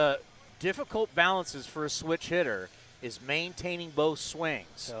one of the difficult balances for a switch hitter is maintaining both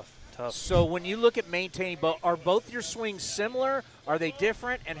swings. Tough. So when you look at maintaining both, are both your swings similar? Are they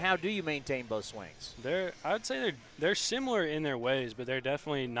different? And how do you maintain both swings? I would say they're similar in their ways, but they're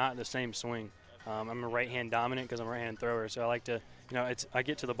definitely not the same swing. I'm a right-hand dominant because I'm a right-hand thrower, so I like to, I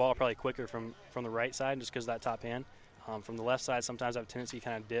get to the ball probably quicker from the right side just because of that top hand. From the left side, sometimes I have a tendency to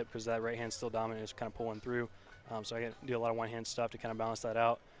kind of dip because that right hand's still dominant, is kind of pulling through. So I do a lot of one-hand stuff to kind of balance that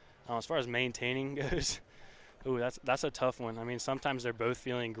out. As far as maintaining goes. Ooh, that's a tough one. I mean, sometimes they're both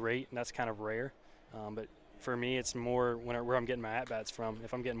feeling great, and that's kind of rare. But for me, it's more where I'm getting my at-bats from.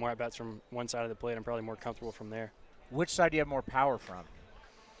 If I'm getting more at-bats from one side of the plate, I'm probably more comfortable from there. Which side do you have more power from?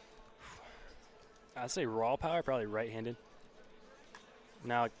 I'd say raw power, probably right-handed.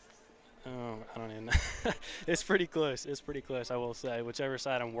 Now, I don't even know. It's pretty close. I will say. Whichever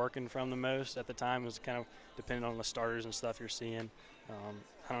side I'm working from the most at the time was kind of depending on the starters and stuff you're seeing.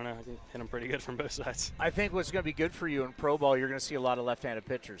 I don't know. I can hit them pretty good from both sides. I think what's going to be good for you in pro ball, you're going to see a lot of left-handed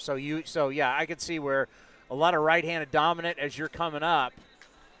pitchers. So yeah, I could see where a lot of right-handed dominant as you're coming up.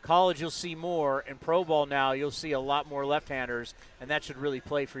 College, you'll see more. In pro ball now, you'll see a lot more left-handers, and that should really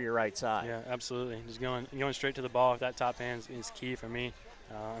play for your right side. Yeah, absolutely. Just going straight to the ball with that top hand is key for me.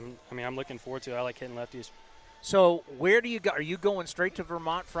 I'm looking forward to it. I like hitting lefties. So where do you go? Are you going straight to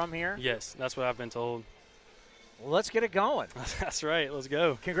Vermont from here? Yes, that's what I've been told. Well, let's get it going. That's right. Let's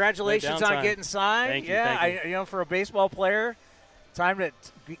go. Congratulations on getting signed. Thank you. Yeah, thank you. For a baseball player, time to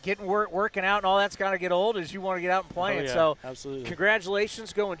get working out and all that's got to get old as you want to get out and play. Oh, yeah, so, absolutely.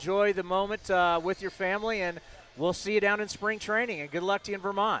 Congratulations. Go enjoy the moment with your family, and we'll see you down in spring training. And good luck to you in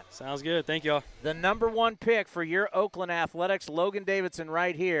Vermont. Sounds good. Thank you all. The number 1 pick for your Oakland Athletics, Logan Davidson,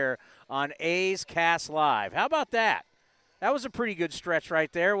 right here on A's Cast Live. How about that? That was a pretty good stretch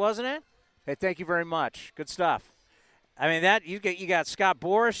right there, wasn't it? Hey, thank you very much. Good stuff. I mean, that you got Scott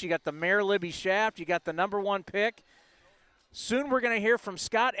Boras, you got the Mayor Libby Shaft, you got the number 1 pick. Soon we're going to hear from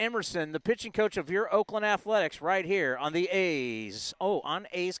Scott Emerson, the pitching coach of your Oakland Athletics, right here on the A's. On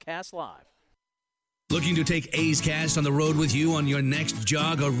A's Cast Live. Looking to take A's Cast on the road with you on your next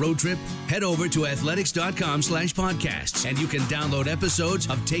jog or road trip? Head over to athletics.com/podcasts, and you can download episodes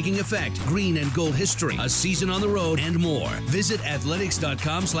of Taking Effect, Green and Gold History, A Season on the Road, and more. Visit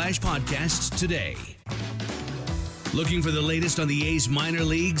athletics.com/podcasts today. Looking for the latest on the A's minor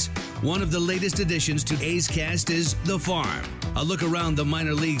leagues? One of the latest additions to A's Cast is The Farm. A look around the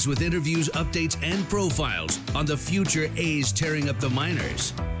minor leagues with interviews, updates, and profiles on the future A's tearing up the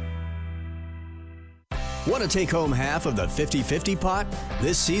minors. Want to take home half of the 50-50 pot?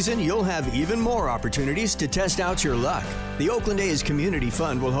 This season, you'll have even more opportunities to test out your luck. The Oakland A's Community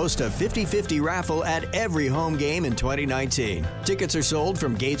Fund will host a 50-50 raffle at every home game in 2019. Tickets are sold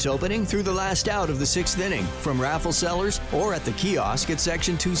from gates opening through the last out of the 6th inning, from raffle sellers or at the kiosk at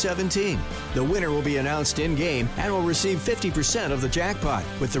Section 217. The winner will be announced in-game and will receive 50% of the jackpot,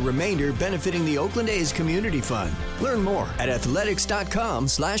 with the remainder benefiting the Oakland A's Community Fund. Learn more at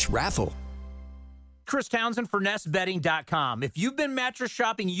athletics.com/raffle. Chris Townsend for NestBedding.com. If you've been mattress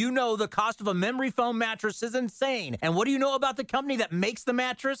shopping, you know the cost of a memory foam mattress is insane. And what do you know about the company that makes the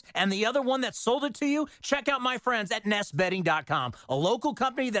mattress and the other one that sold it to you? Check out my friends at NestBedding.com, a local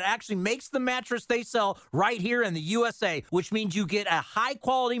company that actually makes the mattress they sell right here in the USA, which means you get a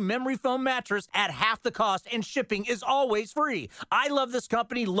high-quality memory foam mattress at half the cost, and shipping is always free. I love this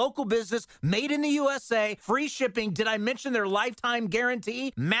company, local business, made in the USA, free shipping. Did I mention their lifetime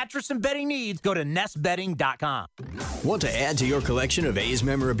guarantee? Mattress and bedding needs, go to NestBedding.com. NestBetting.com. Want to add to your collection of A's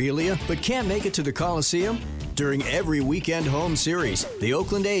memorabilia but can't make it to the Coliseum? During every weekend home series, the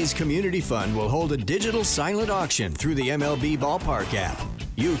Oakland A's Community Fund will hold a digital silent auction through the MLB Ballpark app.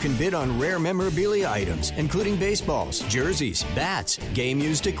 You can bid on rare memorabilia items, including baseballs, jerseys, bats,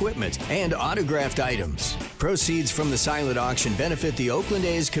 game-used equipment, and autographed items. Proceeds from the silent auction benefit the Oakland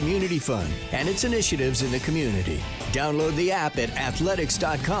A's Community Fund and its initiatives in the community. Download the app at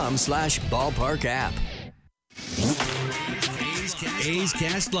athletics.com/ballpark app. A's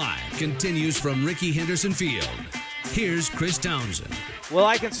Cast Live continues from Rickey Henderson Field. Here's Chris Townsend. Well,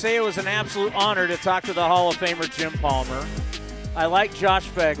 I can say it was an absolute honor to talk to the Hall of Famer Jim Palmer. I like Josh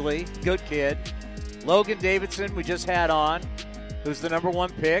Phegley, good kid. Logan Davidson, we just had on, who's the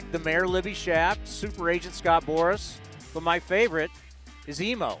 #1 pick. The Mayor, Libby Shaft, super agent Scott Boras. But my favorite is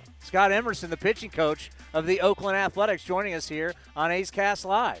Emo, Scott Emerson, the pitching coach of the Oakland Athletics, joining us here on A's Cast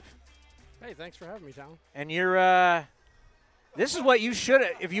Live. Hey, thanks for having me, Tom. And you're, this is what you should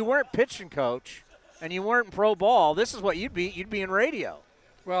have, if you weren't pitching coach and you weren't in pro ball, this is what you'd be in radio.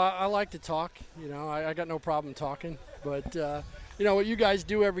 Well, I like to talk. You know, I got no problem talking. But, you know, what you guys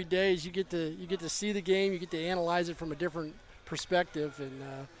do every day is you get to see the game, you get to analyze it from a different perspective. And,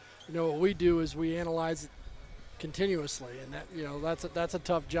 you know, what we do is we analyze it continuously. And, that, you know, that's a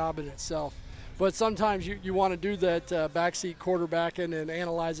tough job in itself. But sometimes you want to do that backseat quarterbacking and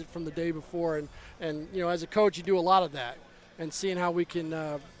analyze it from the day before. And you know, as a coach, you do a lot of that. And seeing how we can,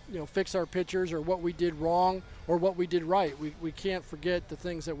 you know, fix our pitchers or what we did wrong or what we did right. We can't forget the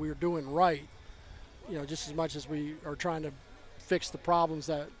things that we are doing right, you know, just as much as we are trying to fix the problems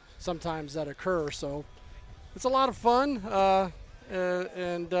that sometimes that occur. So it's a lot of fun.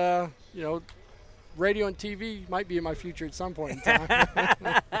 And you know, radio and TV might be in my future at some point in time.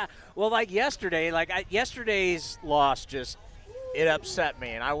 Well, like yesterday, yesterday's loss it upset me,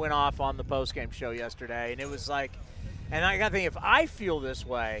 and I went off on the postgame show yesterday, and it was like, and I got to think, if I feel this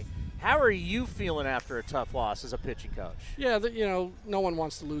way, how are you feeling after a tough loss as a pitching coach? Yeah, you know, no one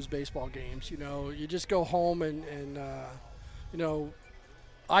wants to lose baseball games. You know, you just go home and you know,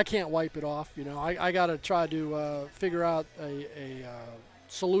 I can't wipe it off. You know, I got to try to figure out a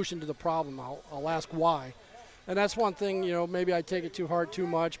solution to the problem. I'll ask why. And that's one thing, you know, maybe I take it too hard, too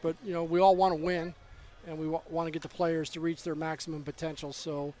much, but, you know, we all want to win, and we want to get the players to reach their maximum potential.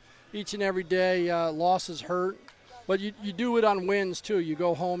 So each and every day, losses hurt, but you do it on wins, too. You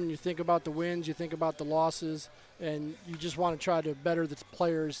go home and you think about the wins, you think about the losses, and you just want to try to better the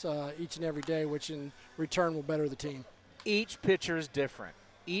players each and every day, which in return will better the team. Each pitcher is different.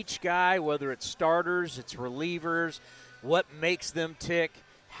 Each guy, whether it's starters, it's relievers, what makes them tick.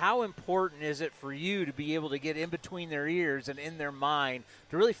 How important is it for you to be able to get in between their ears and in their mind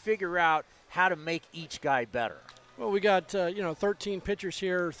to really figure out how to make each guy better? Well, we got, you know, 13 pitchers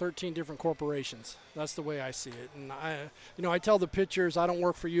here, 13 different corporations. That's the way I see it. And, I tell the pitchers, I don't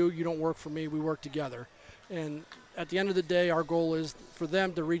work for you, you don't work for me, we work together. And at the end of the day, our goal is for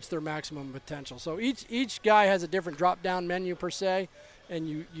them to reach their maximum potential. So each guy has a different drop-down menu per se, and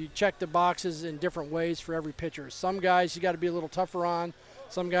you check the boxes in different ways for every pitcher. Some guys you got to be a little tougher on.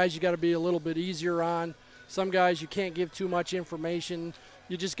 Some guys you got to be a little bit easier on. Some guys you can't give too much information.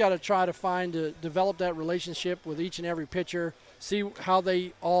 You just got to try to develop that relationship with each and every pitcher, see how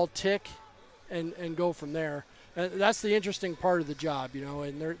they all tick, and go from there. And that's the interesting part of the job, you know.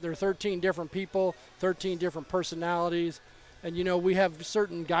 And they're 13 different people, 13 different personalities, and you know we have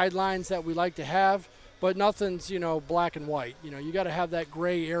certain guidelines that we like to have, but nothing's, you know, black and white. You know, you got to have that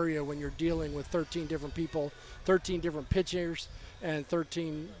gray area when you're dealing with 13 different people, 13 different pitchers, and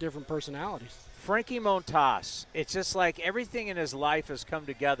 13 different personalities. Frankie Montas, it's just like everything in his life has come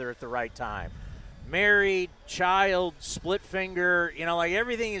together at the right time. Married, child, split finger, you know, like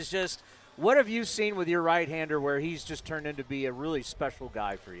everything is just, what have you seen with your right-hander where he's just turned into be a really special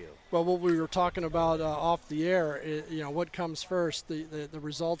guy for you? Well, what we were talking about off the air, you know, what comes first, the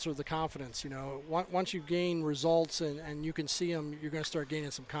results or the confidence? You know, once you gain results and you can see them, you're going to start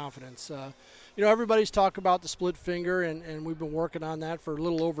gaining some confidence. You know, everybody's talked about the split finger, and we've been working on that for a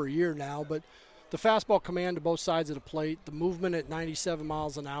little over a year now, but the fastball command to both sides of the plate, the movement at 97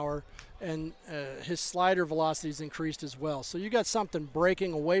 miles an hour, and his slider velocity's increased as well. So you got something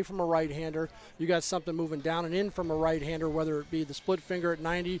breaking away from a right-hander. You got something moving down and in from a right-hander, whether it be the split finger at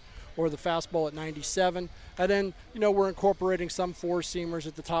 90 or the fastball at 97. And then, you know, we're incorporating some four-seamers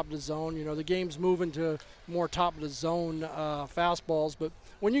at the top of the zone. You know, the game's moving to more top-of-the-zone fastballs. But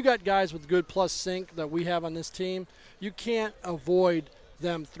when you got guys with good plus sink that we have on this team, you can't avoid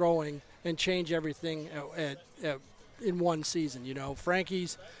them throwing and change everything in one season. You know,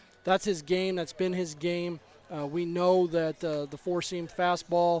 Frankie's, that's his game. That's been his game. We know that the four-seam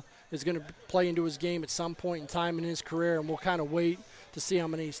fastball is going to play into his game at some point in time in his career, and we'll kind of wait to see how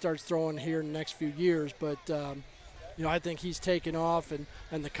many he starts throwing here in the next few years. But, I think he's taken off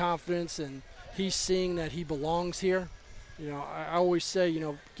and the confidence, and he's seeing that he belongs here. I always say,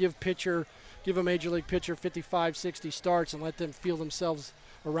 give a major league pitcher 55, 60 starts and let them feel themselves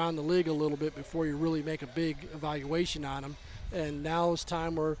around the league a little bit before you really make a big evaluation on them. And now is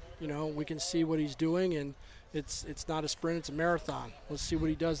time where, we can see what he's doing, and it's not a sprint, it's a marathon. Let's see what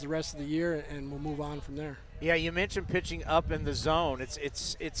he does the rest of the year, and we'll move on from there. Yeah, you mentioned pitching up in the zone.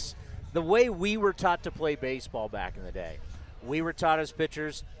 It's the way we were taught to play baseball back in the day. We were taught as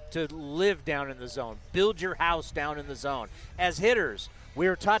pitchers to live down in the zone, build your house down in the zone. As hitters, we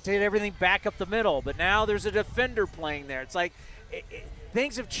were taught to hit everything back up the middle, but now there's a defender playing there. It's like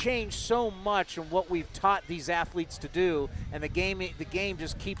things have changed so much in what we've taught these athletes to do, and the game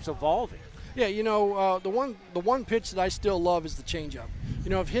just keeps evolving. Yeah, the one pitch that I still love is the changeup.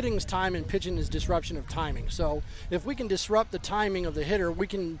 If hitting's time and pitching is disruption of timing. So if we can disrupt the timing of the hitter, we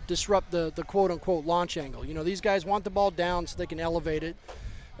can disrupt the quote-unquote launch angle. These guys want the ball down so they can elevate it.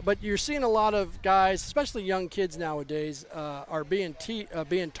 But you're seeing a lot of guys, especially young kids nowadays, are being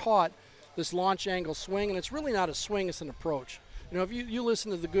taught this launch angle swing, and it's really not a swing, it's an approach. If you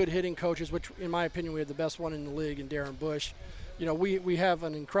listen to the good hitting coaches, which in my opinion we have the best one in the league in Darren Bush, we have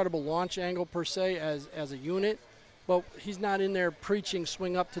an incredible launch angle per se as a unit, but he's not in there preaching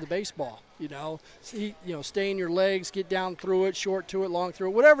swing up to the baseball. Stay in your legs, get down through it, short to it, long through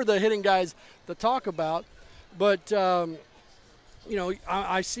it, whatever the hitting guys that talk about. But I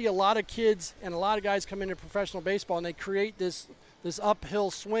see a lot of kids and a lot of guys come into professional baseball and they create this uphill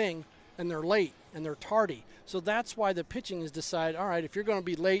swing, and they're late and they're tardy. So that's why the pitching is decided, all right, if you're going to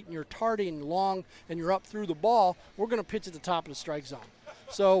be late and you're tardy and long and you're up through the ball, we're going to pitch at the top of the strike zone.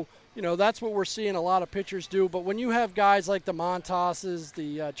 So, that's what we're seeing a lot of pitchers do. But when you have guys like the Montoses,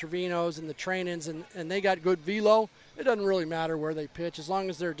 the Trevinos, and the Trainins, and they got good velo, it doesn't really matter where they pitch as long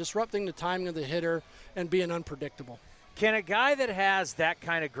as they're disrupting the timing of the hitter and being unpredictable. Can a guy that has that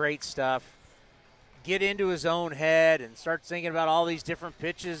kind of great stuff get into his own head and start thinking about all these different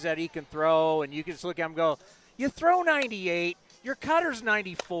pitches that he can throw, and you can just look at him and go, you throw 98, your cutter's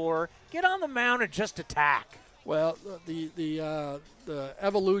 94, get on the mound and just attack? Well, the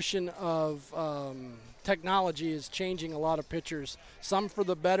evolution of technology is changing a lot of pitchers, some for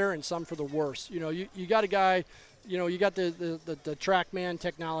the better and some for the worse. You got a guy, you got the TrackMan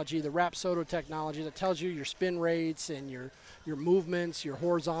technology, the Rapsodo technology that tells you your spin rates and your movements, your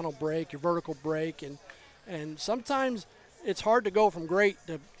horizontal break, your vertical break, and sometimes it's hard to go from great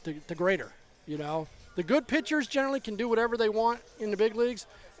to greater. The good pitchers generally can do whatever they want in the big leagues,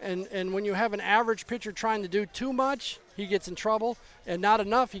 and when you have an average pitcher trying to do too much, he gets in trouble, and not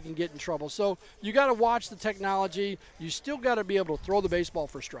enough, he can get in trouble. So you got to watch the technology. You still got to be able to throw the baseball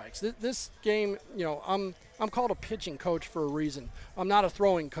for strikes. This game, I'm called a pitching coach for a reason. I'm not a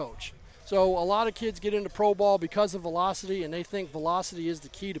throwing coach. So a lot of kids get into pro ball because of velocity, and they think velocity is the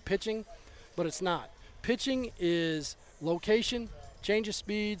key to pitching, but it's not. Pitching is location, change of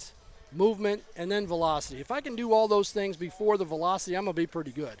speeds, movement, and then velocity. If I can do all those things before the velocity, I'm going to be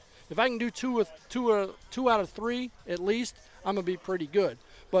pretty good. If I can do two out of three at least, I'm going to be pretty good.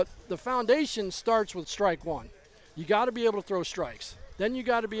 But the foundation starts with strike one. You got to be able to throw strikes. Then you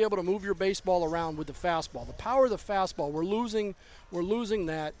got to be able to move your baseball around with the fastball. The power of the fastball, we're losing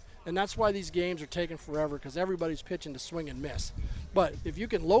that, and that's why these games are taking forever, because everybody's pitching to swing and miss. But if you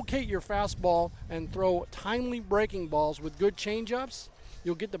can locate your fastball and throw timely breaking balls with good changeups,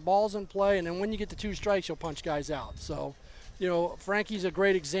 you'll get the balls in play, and then when you get to two strikes, you'll punch guys out. So, Frankie's a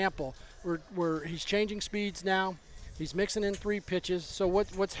great example where he's changing speeds now. He's mixing in three pitches. So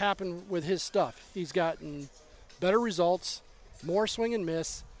what's happened with his stuff? He's gotten better results, more swing and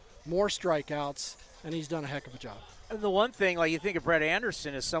miss, more strikeouts, and he's done a heck of a job. And the one thing, like you think of Brett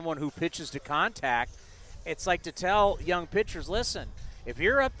Anderson as someone who pitches to contact, it's like to tell young pitchers, listen, if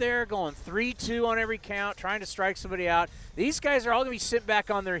you're up there going 3-2 on every count, trying to strike somebody out, these guys are all going to be sitting back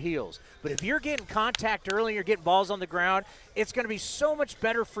on their heels. But if you're getting contact early, you're getting balls on the ground, it's going to be so much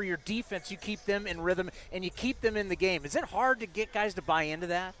better for your defense. You keep them in rhythm, and you keep them in the game. Is it hard to get guys to buy into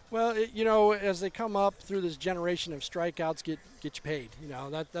that? Well, as they come up through this generation of strikeouts, get you paid.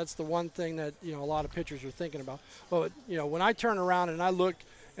 That's the one thing that, a lot of pitchers are thinking about. But, when I turn around and I look,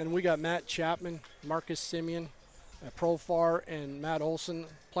 and we got Matt Chapman, Marcus Semien, Profar, and Matt Olson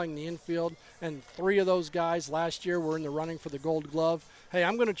playing the infield, and three of those guys last year were in the running for the Gold Glove. Hey,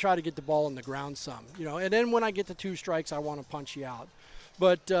 I'm going to try to get the ball in the ground some, and then when I get to two strikes, I want to punch you out.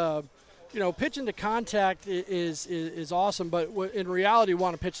 But, pitching to contact is awesome, but in reality, you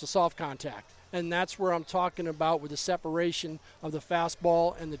want to pitch to soft contact. And that's where I'm talking about with the separation of the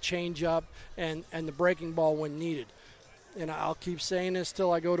fastball and the changeup and the breaking ball when needed. And I'll keep saying this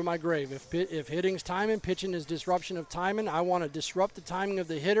till I go to my grave. If hitting's timing, pitching is disruption of timing. I want to disrupt the timing of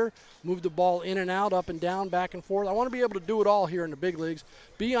the hitter, move the ball in and out, up and down, back and forth. I want to be able to do it all here in the big leagues,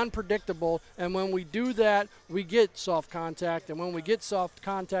 be unpredictable. And when we do that, we get soft contact. And when we get soft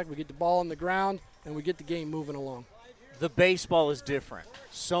contact, we get the ball on the ground and we get the game moving along. The baseball is different.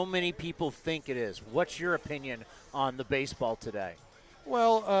 So many people think it is. What's your opinion on the baseball today?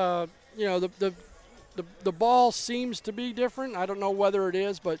 Well, the ball seems to be different. I don't know whether it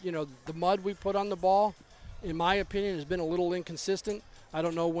is, but, the mud we put on the ball, in my opinion, has been a little inconsistent. I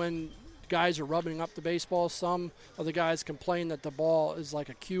don't know when guys are rubbing up the baseball. Some of the guys complain that the ball is like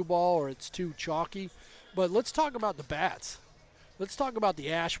a cue ball or it's too chalky. But let's talk about the bats. Let's talk about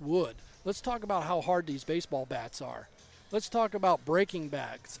the ash wood. Let's talk about how hard these baseball bats are. Let's talk about breaking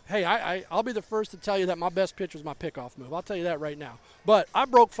backs. Hey, I'll be the first to tell you that my best pitch was my pickoff move. I'll tell you that right now. But I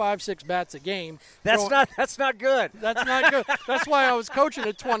broke 5-6 bats a game. That's not good. That's not good. That's why I was coaching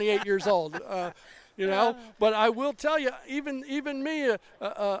at 28 years old. But I will tell you, even me,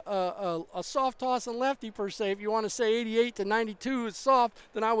 a soft toss and lefty per se. If you want to say 88 to 92 is soft,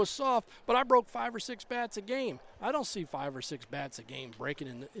 then I was soft. But I broke 5 or 6 bats a game. I don't see 5 or 6 bats a game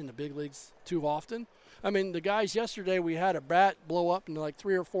breaking in the big leagues too often. I mean, the guys yesterday, we had a bat blow up into like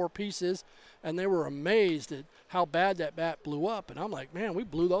 3 or 4 pieces, and they were amazed at how bad that bat blew up. And I'm like, man, we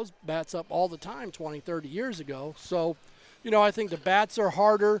blew those bats up all the time 20, 30 years ago. So, I think the bats are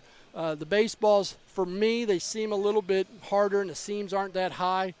harder. The baseballs, for me, they seem a little bit harder, and the seams aren't that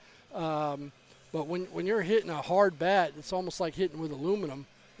high. But when you're hitting a hard bat, it's almost like hitting with aluminum.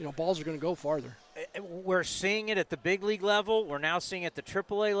 Balls are going to go farther. We're seeing it at the big league level. We're now seeing it at the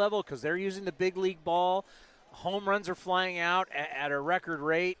AAA level because they're using the big league ball. Home runs are flying out at a record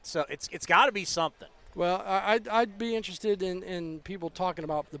rate. So it's got to be something. Well, I'd be interested in people talking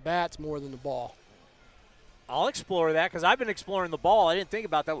about the bats more than the ball. I'll explore that because I've been exploring the ball. I didn't think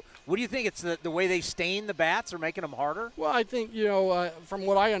about that. What do you think? It's the way they stain the bats or making them harder? Well, I think, from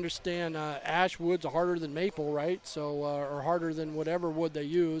what I understand, ash wood's harder than maple, right? So, or harder than whatever wood they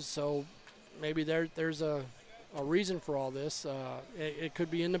use. So maybe there's a reason for all this. It could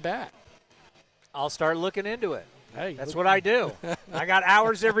be in the bat. I'll start looking into it. Hey, that's what I do. I got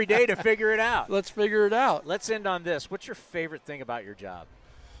hours every day to figure it out. Let's figure it out. Let's end on this. What's your favorite thing about your job?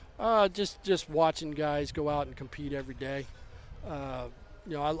 Just watching guys go out and compete every day. I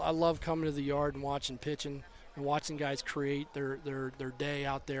love coming to the yard and watching pitching and watching guys create their day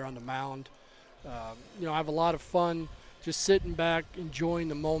out there on the mound. I have a lot of fun just sitting back, enjoying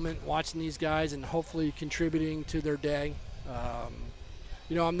the moment, watching these guys, and hopefully contributing to their day.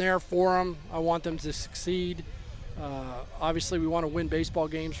 I'm there for them. I want them to succeed. Obviously, we want to win baseball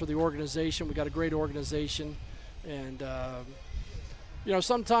games for the organization. We got a great organization, and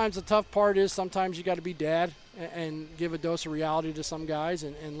sometimes the tough part is sometimes you got to be dad and give a dose of reality to some guys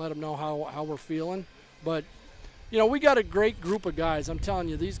and let them know how we're feeling. But, we got a great group of guys. I'm telling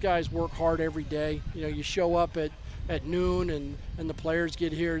you, these guys work hard every day. You show up at noon and the players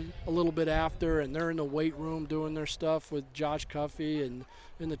get here a little bit after, and they're in the weight room doing their stuff with Josh Cuffey and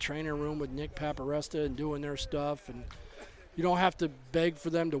in the training room with Nick Paparesta and doing their stuff. And you don't have to beg for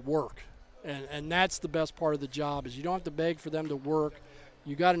them to work. And that's the best part of the job is you don't have to beg for them to work.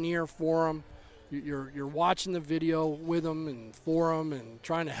 You got an ear for them. You're watching the video with them and for them and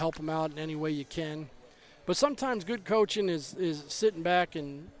trying to help them out in any way you can. But sometimes good coaching is sitting back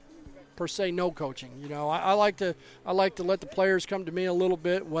and per se no coaching. I like to let the players come to me a little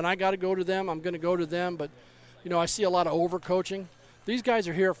bit. When I got to go to them, I'm going to go to them. But I see a lot of over coaching. These guys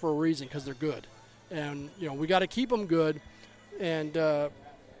are here for a reason because they're good, and we got to keep them good. And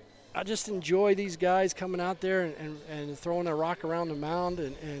I just enjoy these guys coming out there and throwing a rock around the mound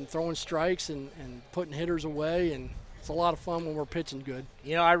and throwing strikes and putting hitters away. And it's a lot of fun when we're pitching good.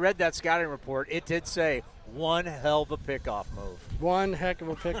 I read that scouting report. It did say one hell of a pickoff move. One heck of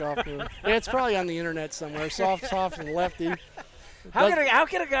a pickoff move. Yeah, it's probably on the internet somewhere. Soft and lefty. How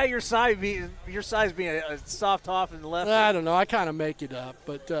can a guy your size be a soft off and lefty? I don't know. I kind of make it up,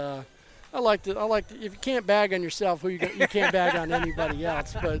 but I like to. If you can't bag on yourself, you can't bag on anybody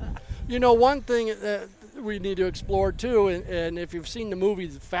else. But one thing that we need to explore too, and if you've seen the movie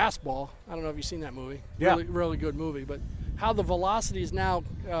The Fastball, I don't know if you've seen that movie. Yeah. Really good movie. But how the velocity is now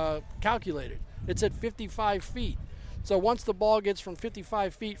calculated. It's at 55 feet. So once the ball gets from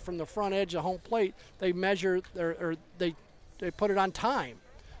 55 feet from the front edge of home plate, they measure or they put it on time.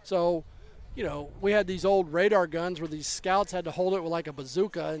 So you know, we had these old radar guns where these scouts had to hold it with like a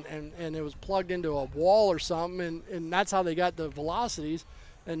bazooka, and it was plugged into a wall or something, and that's how they got the velocities.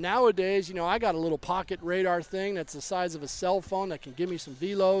 And nowadays, you know, I got a little pocket radar thing that's the size of a cell phone that can give me some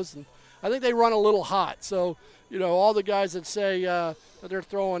velos, and I think they run a little hot. So, you know, all the guys that say that they're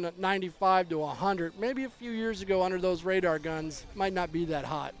throwing at 95 to 100, maybe a few years ago under those radar guns, might not be that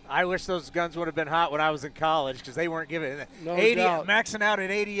hot. I wish those guns would have been hot when I was in college because they weren't giving it. No 80, doubt. maxing out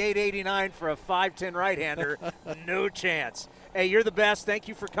at 88, 89 for a 5'10 right-hander, no chance. Hey, you're the best. Thank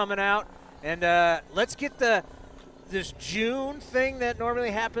you for coming out. And let's get this June thing that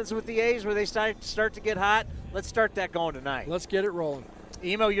normally happens with the A's where they start to get hot. Let's start that going tonight. Let's get it rolling.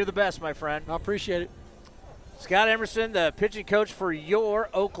 Emo, you're the best, my friend. I appreciate it. Scott Emerson, the pitching coach for your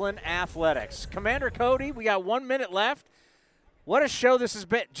Oakland Athletics. Commander Cody, we got 1 minute left. What a show this has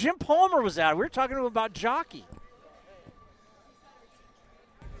been. Jim Palmer was out. We were talking to him about Jockey.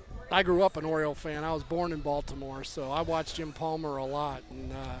 I grew up an Oriole fan. I was born in Baltimore, so I watched Jim Palmer a lot.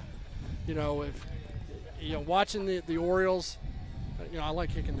 And, you know, watching the Orioles, you know, I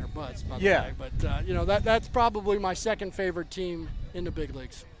like kicking their butts, by the way. But, you know, that's probably my second favorite team in the big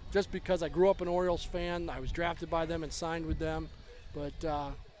leagues. Just because I grew up an Orioles fan. I was drafted by them and signed with them. But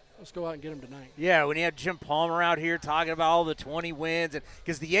let's go out and get them tonight. Yeah, when you had Jim Palmer out here talking about all the 20 wins,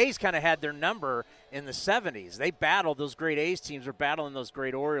 because the A's kind of had their number in the 70s. They battled those great A's teams, or battling those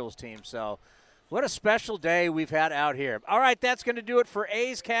great Orioles teams. So what a special day we've had out here. All right, that's going to do it for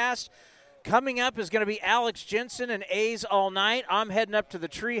A's Cast. Coming up is going to be Alex Jensen and A's All Night. I'm heading up to the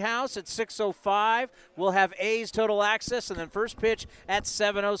Treehouse at 6:05. We'll have A's Total Access, and then first pitch at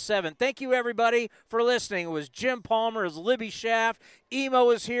 7:07. Thank you, everybody, for listening. It was Jim Palmer, it was Libby Shaft, Emo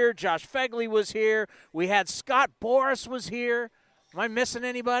was here, Josh Fegley was here. We had Scott Boras was here. Am I missing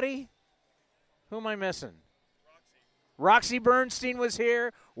anybody? Who am I missing? Roxy Bernstein was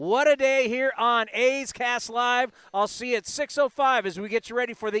here. What a day here on A's Cast Live. I'll see you at 6:05 as we get you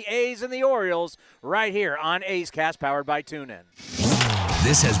ready for the A's and the Orioles right here on A's Cast, powered by TuneIn.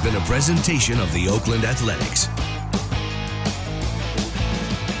 This has been a presentation of the Oakland Athletics.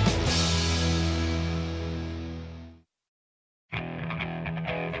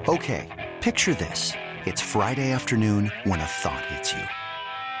 Okay, picture this. It's Friday afternoon when a thought hits you.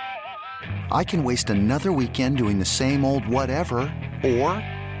 I can waste another weekend doing the same old whatever, or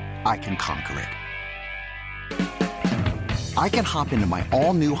I can conquer it. I can hop into my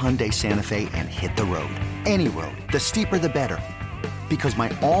all-new Hyundai Santa Fe and hit the road. Any road. The steeper, the better. Because my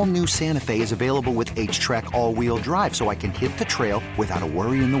all-new Santa Fe is available with H-Track all-wheel drive, so I can hit the trail without a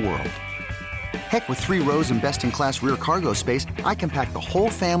worry in the world. Heck, with 3 rows and best-in-class rear cargo space, I can pack the whole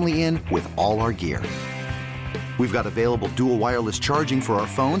family in with all our gear. We've got available dual wireless charging for our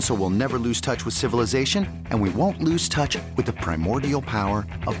phones, so we'll never lose touch with civilization, and we won't lose touch with the primordial power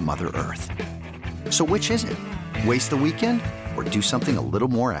of Mother Earth. So which is it? Waste the weekend or do something a little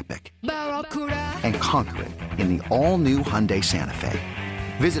more epic? And conquer it in the all-new Hyundai Santa Fe.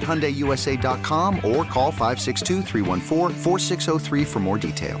 Visit HyundaiUSA.com or call 562-314-4603 for more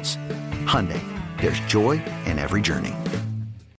details. Hyundai, there's joy in every journey.